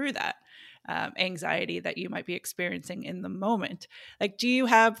push through that anxiety that you might be experiencing in the moment. Like, do you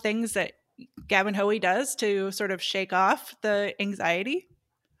have things that Gavin Hoey does to sort of shake off the anxiety?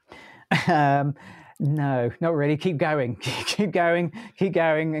 No, not really. Keep going, keep going,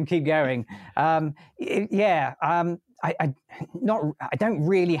 and keep going. I don't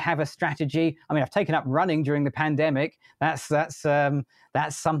really have a strategy. I mean, I've taken up running during the pandemic. That's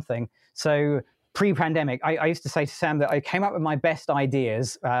something. So pre-pandemic, I used to say to Sam that I came up with my best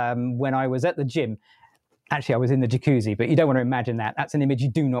ideas when I was at the gym. Actually, I was in the jacuzzi, but you don't want to imagine that. That's an image you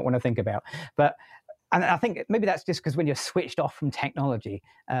do not want to think about. And I think maybe that's just because when you're switched off from technology.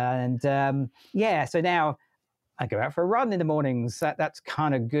 And yeah, so now I go out for a run in the mornings. That's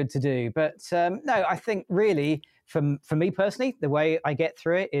kind of good to do. But no, I think really for me personally, the way I get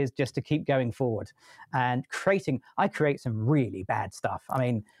through it is just to keep going forward and I create some really bad stuff. I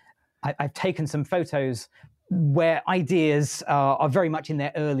mean, I've taken some photos where ideas are very much in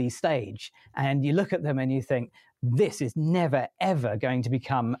their early stage, and you look at them and you think, this is never, ever going to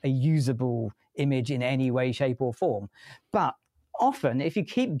become a usable image in any way, shape or form. But often, if you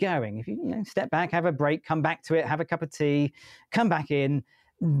keep going, if you step back, have a break, come back to it, have a cup of tea, come back in,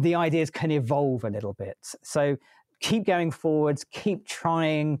 the ideas can evolve a little bit. So keep going forwards, keep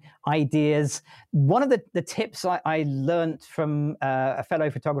trying ideas. One of the tips I learned from a fellow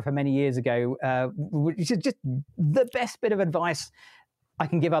photographer many years ago, which is just the best bit of advice I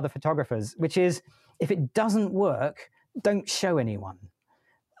can give other photographers, which is, if it doesn't work, don't show anyone.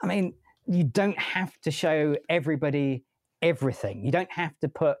 I mean, you don't have to show everybody everything. You don't have to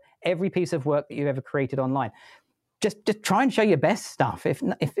put every piece of work that you've ever created online. Just try and show your best stuff. If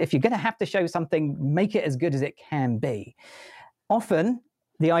you're going to have to show something, make it as good as it can be. Often,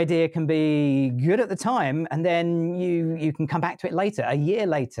 the idea can be good at the time, and then you can come back to it later, a year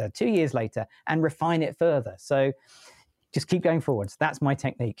later, 2 years later, and refine it further. So just keep going forwards. That's my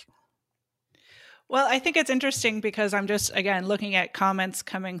technique. Well, I think it's interesting because I'm just, again, looking at comments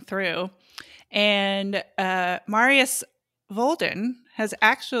coming through. And Marius Volden has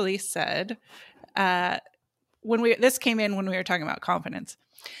actually said, this came in when we were talking about confidence.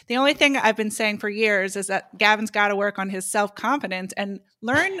 The only thing I've been saying for years is that Gavin's got to work on his self-confidence and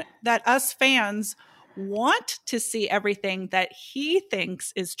learn that us fans want to see everything that he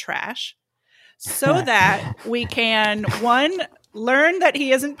thinks is trash, so that we can, one, learn that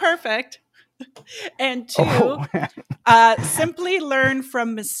he isn't perfect, and two, simply learn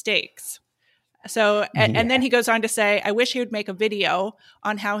from mistakes. So, and then he goes on to say, I wish he would make a video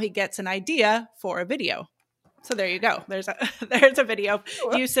on how he gets an idea for a video. So there you go. There's a video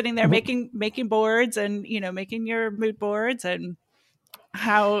of you sitting there making boards and, making your mood boards, and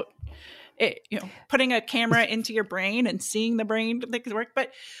how it, putting a camera into your brain and seeing the brain things work.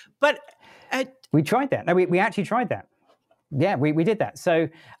 But we tried that. No, we actually tried that. Yeah, we did that. So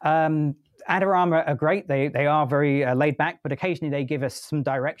Adorama are great. They are very laid back, but occasionally they give us some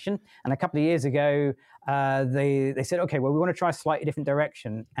direction. And a couple of years ago, they said, okay, well, we want to try a slightly different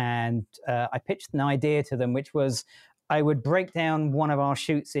direction. And I pitched an idea to them, which was I would break down one of our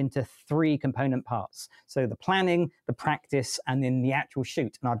shoots into 3 component parts. So the planning, the practice, and then the actual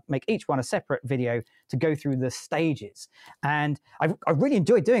shoot. And I'd make each one a separate video to go through the stages. And I really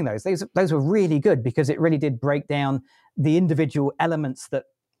enjoyed doing those. Those were really good because it really did break down the individual elements that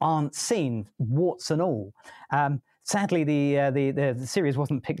aren't seen, warts and all. Sadly, the series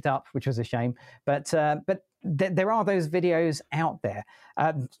wasn't picked up, which was a shame. But there are those videos out there.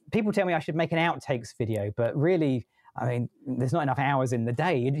 People tell me I should make an outtakes video, but really, I mean, there's not enough hours in the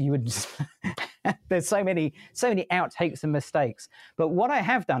day. You would just there's so many outtakes and mistakes. But what I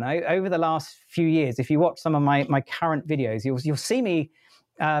have done over the last few years, if you watch some of my current videos, you'll see me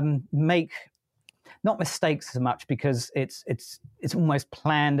make not mistakes so much, because it's almost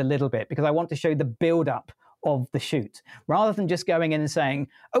planned a little bit, because I want to show the build up of the shoot rather than just going in and saying,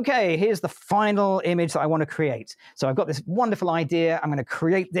 okay, here's the final image that I want to create. So I've got this wonderful idea. I'm going to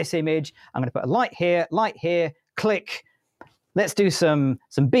create this image. I'm going to put a light here, click. Let's do some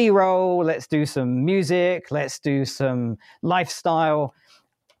B-roll. Let's do some music. Let's do some lifestyle.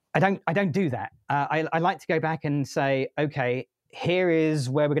 I don't do that. I like to go back and say, okay, here is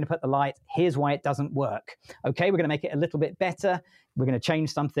where we're going to put the light. Here's why it doesn't work. Okay, we're going to make it a little bit better. We're going to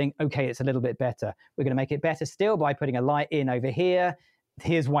change something. Okay, it's a little bit better. We're going to make it better still by putting a light in over here.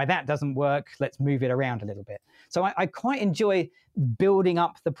 Here's why that doesn't work. Let's move it around a little bit. So I quite enjoy building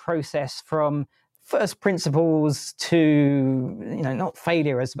up the process from first principles to, not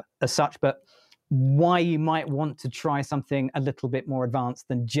failure as such, but why you might want to try something a little bit more advanced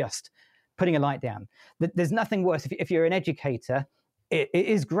than just putting a light down. There's nothing worse. If you're an educator, it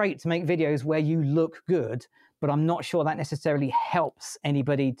is great to make videos where you look good, but I'm not sure that necessarily helps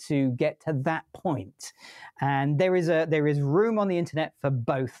anybody to get to that point. And there is room on the internet for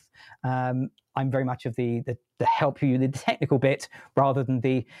both. I'm very much of the help you, the technical bit, rather than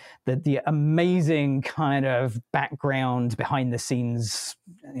the amazing kind of background behind the scenes,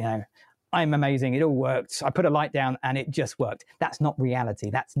 I'm amazing. It all worked. I put a light down and it just worked. That's not reality.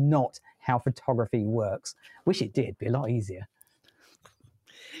 That's not how photography works. Wish it did. Be a lot easier.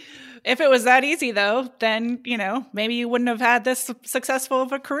 If it was that easy, though, then, maybe you wouldn't have had this successful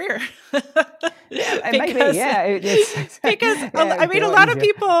of a career. Yeah, maybe. Yeah, because I mean, a lot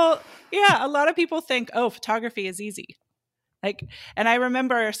of people think, oh, photography is easy. Like, and I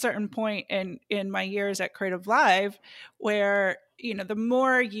remember a certain point in my years at Creative Live where, the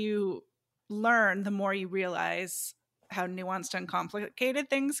more you learn, the more you realize how nuanced and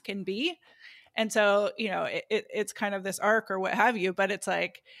complicated things can be. And so, it's kind of this arc or what have you, but it's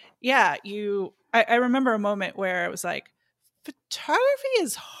like, yeah, I remember a moment where it was like, photography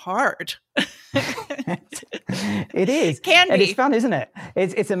is hard. It is. Can be. And it's fun, isn't it?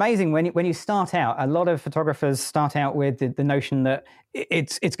 It's amazing when you start out. A lot of photographers start out with the notion that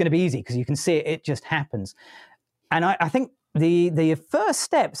it's going to be easy because you can see it just happens. And I think the first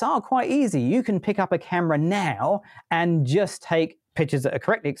steps are quite easy. You can pick up a camera now and just take pictures that are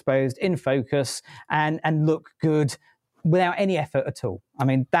correctly exposed, in focus, and look good without any effort at all. I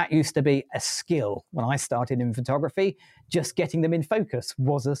mean, that used to be a skill when I started in photography. Just getting them in focus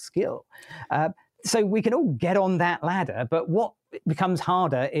was a skill. So we can all get on that ladder, but what becomes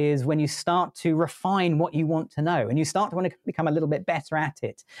harder is when you start to refine what you want to know and you start to want to become a little bit better at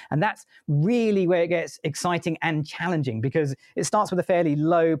it. And that's really where it gets exciting and challenging, because it starts with a fairly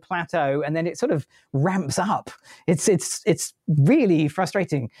low plateau and then it sort of ramps up. It's really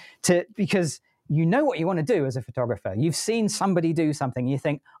frustrating because you know what you want to do as a photographer. You've seen somebody do something, you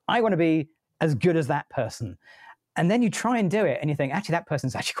think, I want to be as good as that person. And then you try and do it and you think, actually, that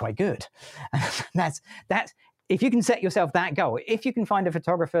person's actually quite good. that's if you can set yourself that goal, if you can find a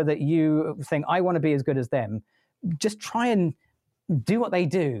photographer that you think, I want to be as good as them, just try and do what they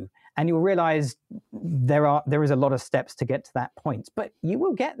do. And you'll realize there is a lot of steps to get to that point, but you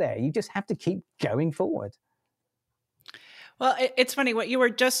will get there. You just have to keep going forward. Well, it's funny what you were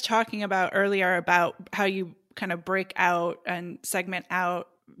just talking about earlier about how you kind of break out and segment out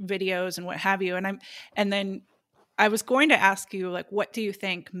videos and what have you. And then I was going to ask you, like, what do you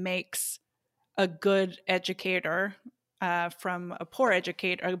think makes a good educator from a poor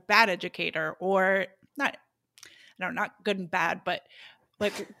educator, a bad educator, or not good and bad, but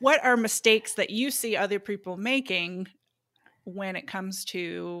like, what are mistakes that you see other people making when it comes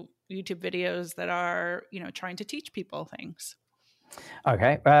to YouTube videos that are, trying to teach people things?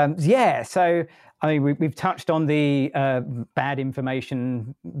 Okay. So, I mean, we've touched on the bad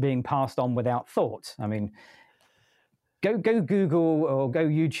information being passed on without thought. I mean, go Google or go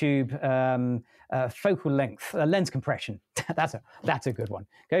YouTube focal length, lens compression. that's a good one.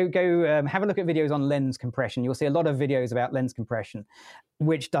 Go have a look at videos on lens compression. You'll see a lot of videos about lens compression,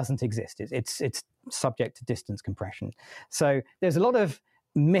 which doesn't exist. It's subject to distance compression. So there's a lot of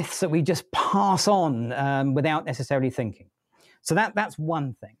myths that we just pass on without necessarily thinking. So that's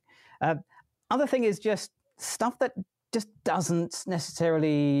one thing. Other thing is just stuff that just doesn't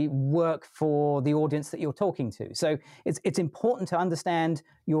necessarily work for the audience that you're talking to. So it's important to understand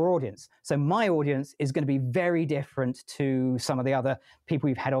your audience. So my audience is going to be very different to some of the other people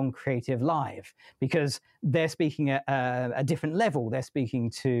we've had on Creative Live, because they're speaking at a different level. They're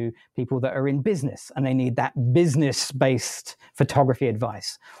speaking to people that are in business and they need that business-based photography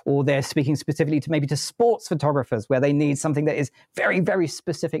advice. Or they're speaking specifically to sports photographers where they need something that is very, very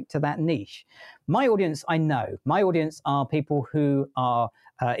specific to that niche. My audience, I know. My audience are people who are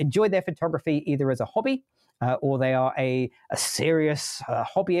enjoy their photography either as a hobby, or they are a serious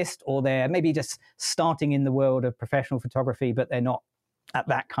hobbyist, or they're maybe just starting in the world of professional photography, but they're not at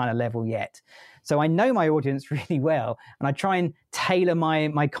that kind of level yet. So I know my audience really well, and I try and tailor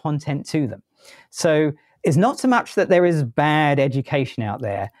my content to them. So it's not so much that there is bad education out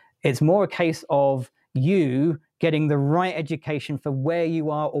there. It's more a case of you getting the right education for where you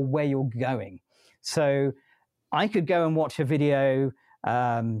are or where you're going. So I could go and watch a video.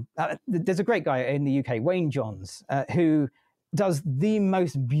 There's a great guy in the UK, Wayne Johns, who does the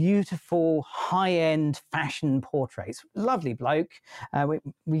most beautiful high-end fashion portraits. Lovely bloke.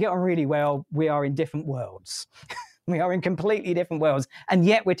 We get on really well. We are in different worlds. We are in completely different worlds, and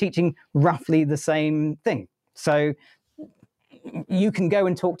yet we're teaching roughly the same thing. So you can go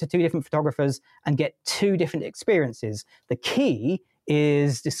and talk to two different photographers and get two different experiences. The key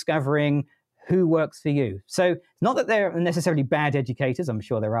is discovering who works for you. So not that they're necessarily bad educators, I'm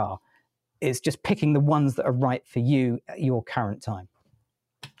sure there are. It's just picking the ones that are right for you at your current time.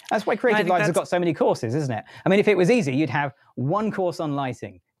 That's why Creative Lives have got so many courses, isn't it? I mean, if it was easy, you'd have one course on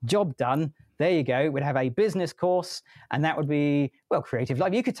lighting. Job done. There you go. We'd have a business course, and that would be, well, Creative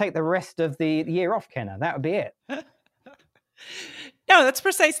Live. You could take the rest of the year off, Kenna. That would be it. No, that's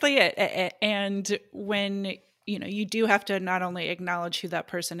precisely it. And when you do have to not only acknowledge who that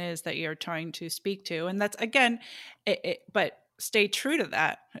person is that you're trying to speak to, and that's again, but stay true to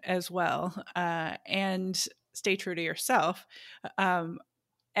that as well, and stay true to yourself.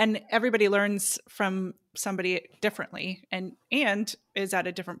 And everybody learns from somebody differently, and is at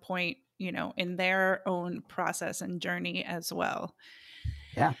a different point, in their own process and journey as well.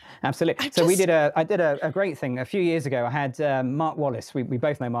 Yeah, absolutely. So I did a great thing a few years ago. I had Mark Wallace. We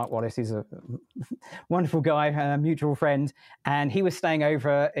both know Mark Wallace. He's a wonderful guy, a mutual friend, and he was staying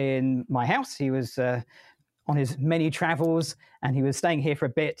over in my house. He was on his many travels, and he was staying here for a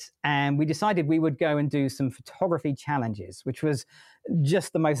bit. And we decided we would go and do some photography challenges, which was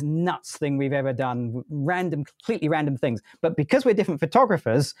just the most nuts thing we've ever done. Completely random things. But because we're different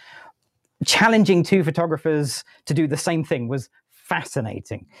photographers, challenging two photographers to do the same thing was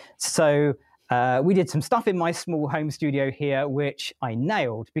fascinating. So we did some stuff in my small home studio here, which I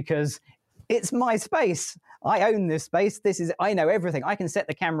nailed because it's my space. I own this space. I know everything. I can set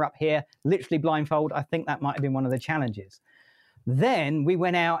the camera up here, literally blindfold. I think that might have been one of the challenges. Then we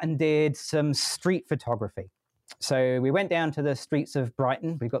went out and did some street photography. So we went down to the streets of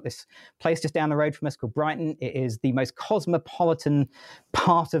Brighton. We've got this place just down the road from us called Brighton. It is the most cosmopolitan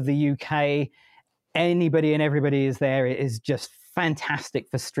part of the UK. Anybody and everybody is there. It is just fantastic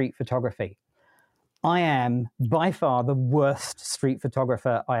for street photography. I am by far the worst street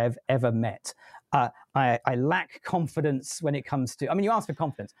photographer I have ever met. I lack confidence when it comes to, you ask for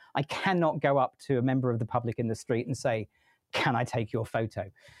confidence. I cannot go up to a member of the public in the street and say, can I take your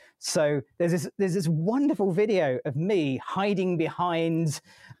photo? So there's this wonderful video of me hiding behind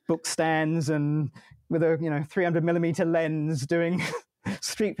book stands and with a 300mm lens doing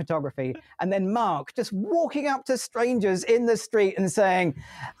street photography, and then Mark just walking up to strangers in the street and saying,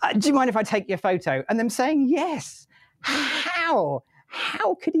 do you mind if I take your photo? And them saying yes. How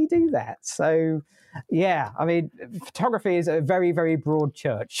could he do that? So yeah, photography is a very, very broad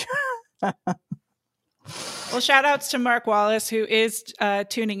church. Well, shout outs to Mark Wallace, who is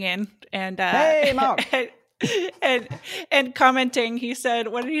tuning in and hey Mark. and commenting. He said,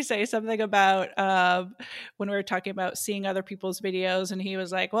 what did he say? Something about when we were talking about seeing other people's videos, and he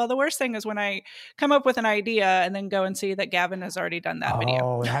was like, well, the worst thing is when I come up with an idea and then go and see that Gavin has already done that video.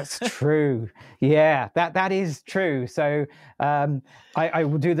 Oh, that's true. Yeah, that is true. So I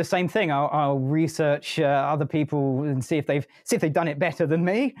will do the same thing. I'll research other people and see if they've done it better than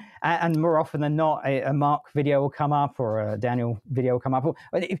me. And more often than not, a Mark video will come up or a Daniel video will come up.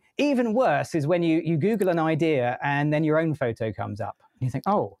 But even worse is when you Google an idea and then your own photo comes up. And you think,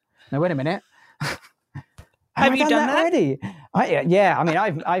 oh, no, wait a minute. Have you done that already? Yeah,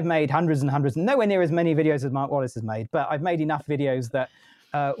 I've made hundreds and hundreds, nowhere near as many videos as Mark Wallace has made, but I've made enough videos that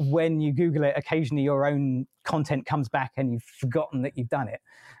when you Google it, occasionally your own content comes back and you've forgotten that you've done it.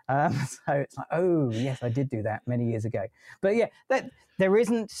 So it's like, oh, yes, I did do that many years ago. But yeah,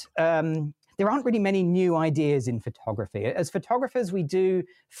 there aren't really many new ideas in photography. As photographers, we do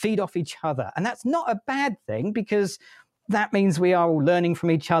feed off each other. And that's not a bad thing because that means we are all learning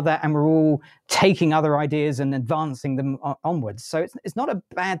from each other and we're all taking other ideas and advancing them onwards. So it's not a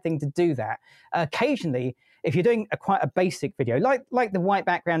bad thing to do that. Occasionally, if you're doing quite a basic video, like the white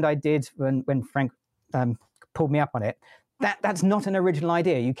background I did when Frank pulled me up on it, that's not an original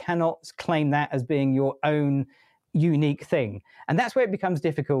idea. You cannot claim that as being your own unique thing. And that's where it becomes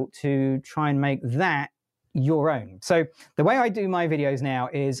difficult to try and make that your own. So the way I do my videos now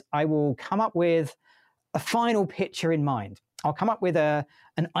is I will come up with a final picture in mind. I'll come up with an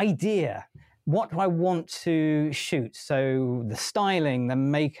idea. What do I want to shoot? So the styling, the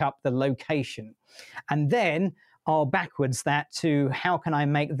makeup, the location. And then I'll backwards that to how can I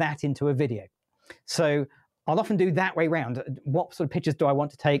make that into a video? So I'll often do that way round. What sort of pictures do I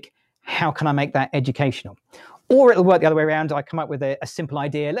want to take? How can I make that educational? Or it'll work the other way around. I come up with a simple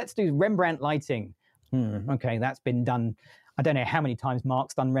idea. Let's do Rembrandt lighting. Okay, that's been done. I don't know how many times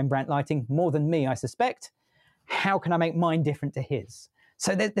Mark's done Rembrandt lighting, more than me, I suspect. How can I make mine different to his?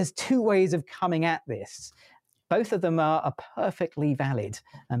 So there's two ways of coming at this. Both of them are perfectly valid,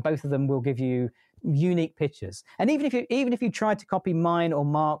 and both of them will give you unique pictures. And even if you try to copy mine or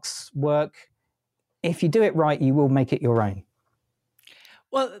Mark's work, if you do it right, you will make it your own.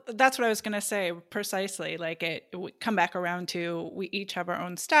 Well, that's what I was going to say precisely. Like we come back around to, we each have our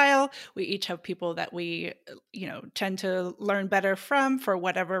own style. We each have people that we, tend to learn better from for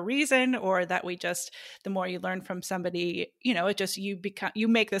whatever reason, or that we just, the more you learn from somebody, it just, you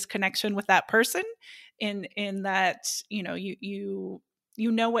make this connection with that person in that, you know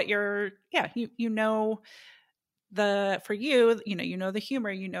what you're, for you, the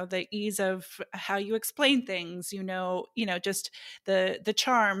humor, the ease of how you explain things, just the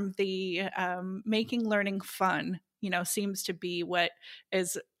charm, the making learning fun, seems to be what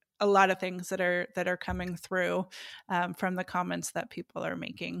is a lot of things that are coming through from the comments that people are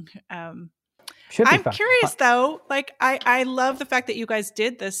making. Should be I'm fun. curious though, like I love the fact that you guys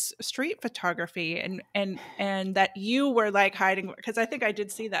did this street photography and that you were like hiding, because I think I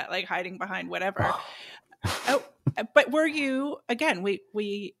did see that, like hiding behind whatever. Oh, but were you, again,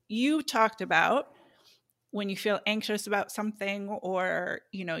 you talked about when you feel anxious about something, or,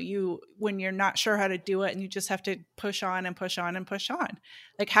 you know, when you're not sure how to do it and you just have to push on and push on and push on.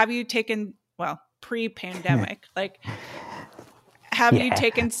 Like, have you taken, well, pre-pandemic, like, have you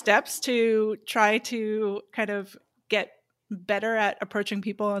taken steps to try to kind of get better at approaching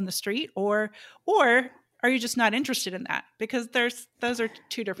people on the street, or are you just not interested in that? Because those are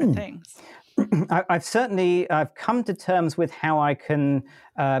two different things. I've come to terms with how I can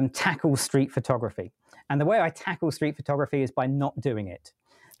tackle street photography. And the way I tackle street photography is by not doing it.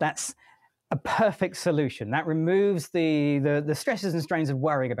 That's a perfect solution. That removes the stresses and strains of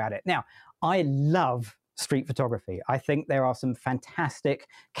worrying about it. Now, I love street photography. I think there are some fantastic,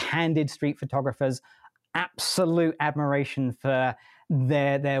 candid street photographers, absolute admiration for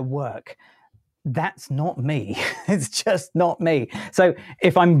their work. That's not me. It's just not me. So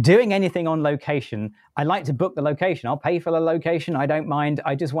if I'm doing anything on location, I like to book the location. I'll pay for the location. I don't mind.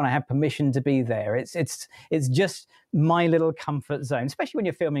 I just want to have permission to be there. It's just my little comfort zone, especially when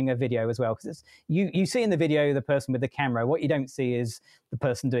you're filming a video as well, because you see in the video the person with the camera. What you don't see is the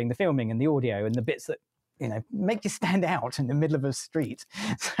person doing the filming and the audio and the bits that, you know, make you stand out in the middle of a street.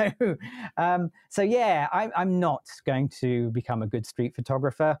 So yeah, I'm not going to become a good street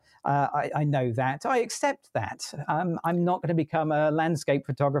photographer. I know that. I accept that. I'm not going to become a landscape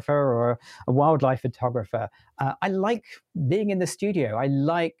photographer or a wildlife photographer. I like being in the studio. I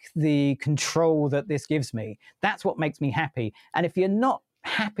like the control that this gives me. That's what makes me happy. And if you're not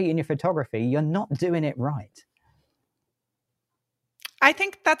happy in your photography, you're not doing it right. I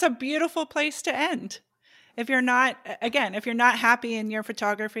think that's a beautiful place to end. If you're not happy in your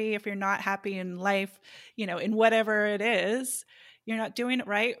photography, if you're not happy in life, you know, in whatever it is, you're not doing it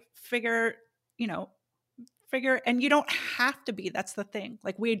right. Figure, and you don't have to be. That's the thing.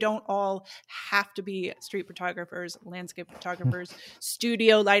 Like, we don't all have to be street photographers, landscape photographers,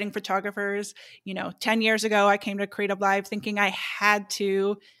 studio lighting photographers. 10 years ago, I came to Creative Live thinking I had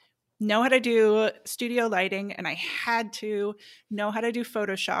to know how to do studio lighting, and I had to know how to do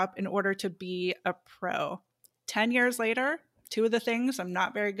Photoshop in order to be a pro. 10 years later, two of the things I'm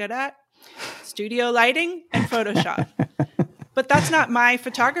not very good at: studio lighting and Photoshop. But that's not my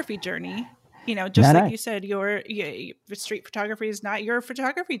photography journey. Like you said, your street photography is not your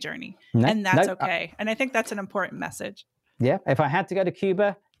photography journey. And that's okay. And I think that's an important message. Yeah. If I had to go to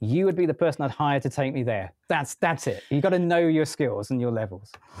Cuba, you would be the person I'd hire to take me there. That's it. You got to know your skills and your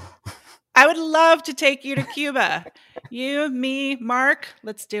levels. I would love to take you to Cuba. You, me, Mark,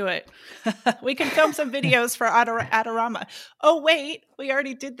 let's do it. We can film some videos for Adorama. Oh, wait, we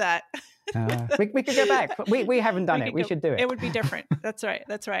already did that. We could go back. We haven't done it. We should do it. It would be different. That's right.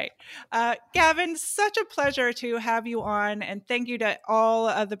 That's right. Gavin, such a pleasure to have you on. And thank you to all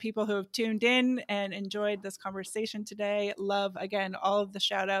of the people who have tuned in and enjoyed this conversation today. Love, again, all of the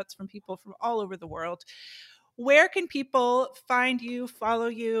shout outs from people from all over the world. Where can people find you, follow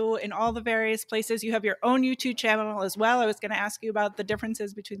you in all the various places? You have your own YouTube channel as well. I was going to ask you about the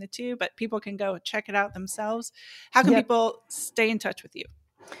differences between the two, but people can go check it out themselves. How can people stay in touch with you?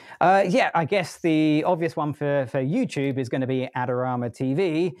 I guess the obvious one for YouTube is going to be Adorama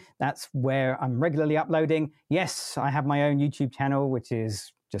TV. That's where I'm regularly uploading. Yes, I have my own YouTube channel, which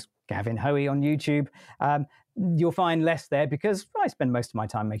is just Gavin Hoey on YouTube. You'll find less there because I spend most of my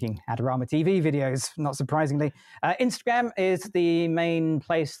time making Adorama TV videos, not surprisingly. Instagram is the main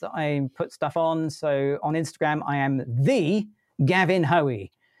place that I put stuff on. So on Instagram, I am the Gavin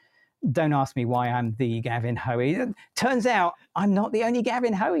Hoey. Don't ask me why I'm the Gavin Hoey. Turns out I'm not the only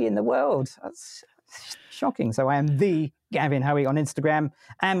Gavin Hoey in the world. That's shocking. So I am the Gavin Hoey on Instagram,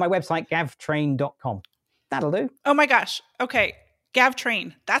 and my website, gavtrain.com. That'll do. Oh my gosh. Okay.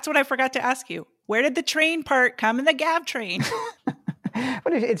 GavTrain. That's what I forgot to ask you. Where did the train part come in the GavTrain? Well,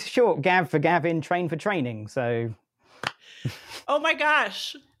 it's short. Gav for Gavin, train for training. So. Oh my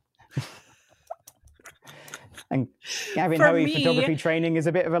gosh. And Gavin Hoey photography training is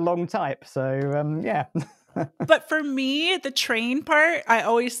a bit of a long type. So, yeah. But for me, the train part, I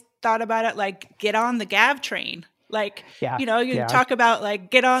always thought about it like, get on the Gav train. Like, talk about like,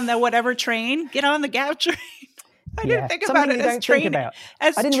 get on the whatever train, get on the Gav train. I didn't think about it as training.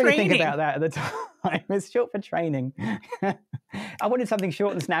 I didn't really think about that at the time. It's short for training. I wanted something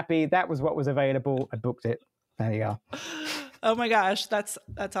short and snappy. That was what was available. I booked it. There you go. Oh my gosh, that's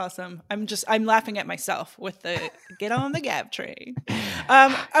awesome. I'm laughing at myself with the get on the Gav train.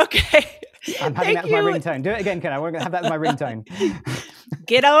 Okay. I'm having that as my ringtone. Do it again, Ken. I want to have that as my ringtone.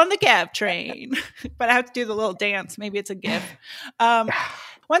 Get on the Gav train. But I have to do the little dance. Maybe it's a GIF.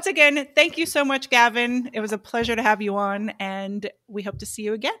 Once again, thank you so much, Gavin. It was a pleasure to have you on, and we hope to see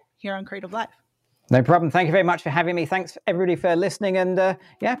you again here on Creative Live. No problem. Thank you very much for having me. Thanks, everybody, for listening, and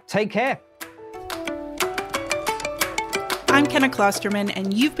take care. I'm Kenna Klosterman,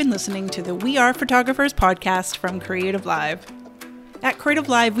 and you've been listening to the We Are Photographers podcast from Creative Live. At Creative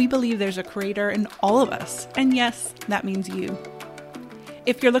Live, we believe there's a creator in all of us, and yes, that means you.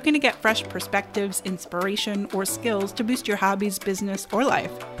 If you're looking to get fresh perspectives, inspiration, or skills to boost your hobbies, business, or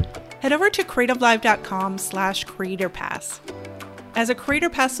life, head over to creativelive.com/creatorpass. As a Creator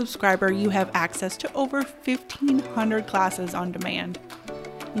Pass subscriber, you have access to over 1,500 classes on demand.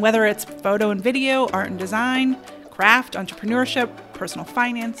 Whether it's photo and video, art and design, craft, entrepreneurship, personal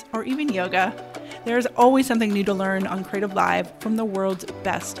finance, or even yoga, there's always something new to learn on Creative Live from the world's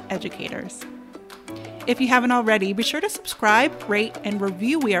best educators. If you haven't already, be sure to subscribe, rate, and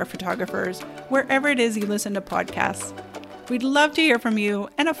review We Are Photographers wherever it is you listen to podcasts. We'd love to hear from you,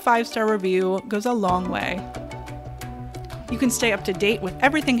 and a 5-star review goes a long way. You can stay up to date with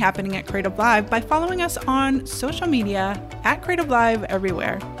everything happening at Creative Live by following us on social media at Creative Live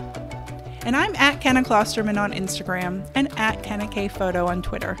everywhere. And I'm at Kenna Klosterman on Instagram and at Kenna K Photo on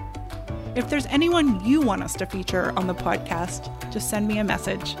Twitter. If there's anyone you want us to feature on the podcast, just send me a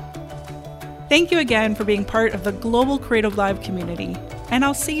message. Thank you again for being part of the global Creative Live community, and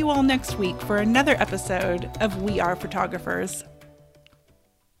I'll see you all next week for another episode of We Are Photographers.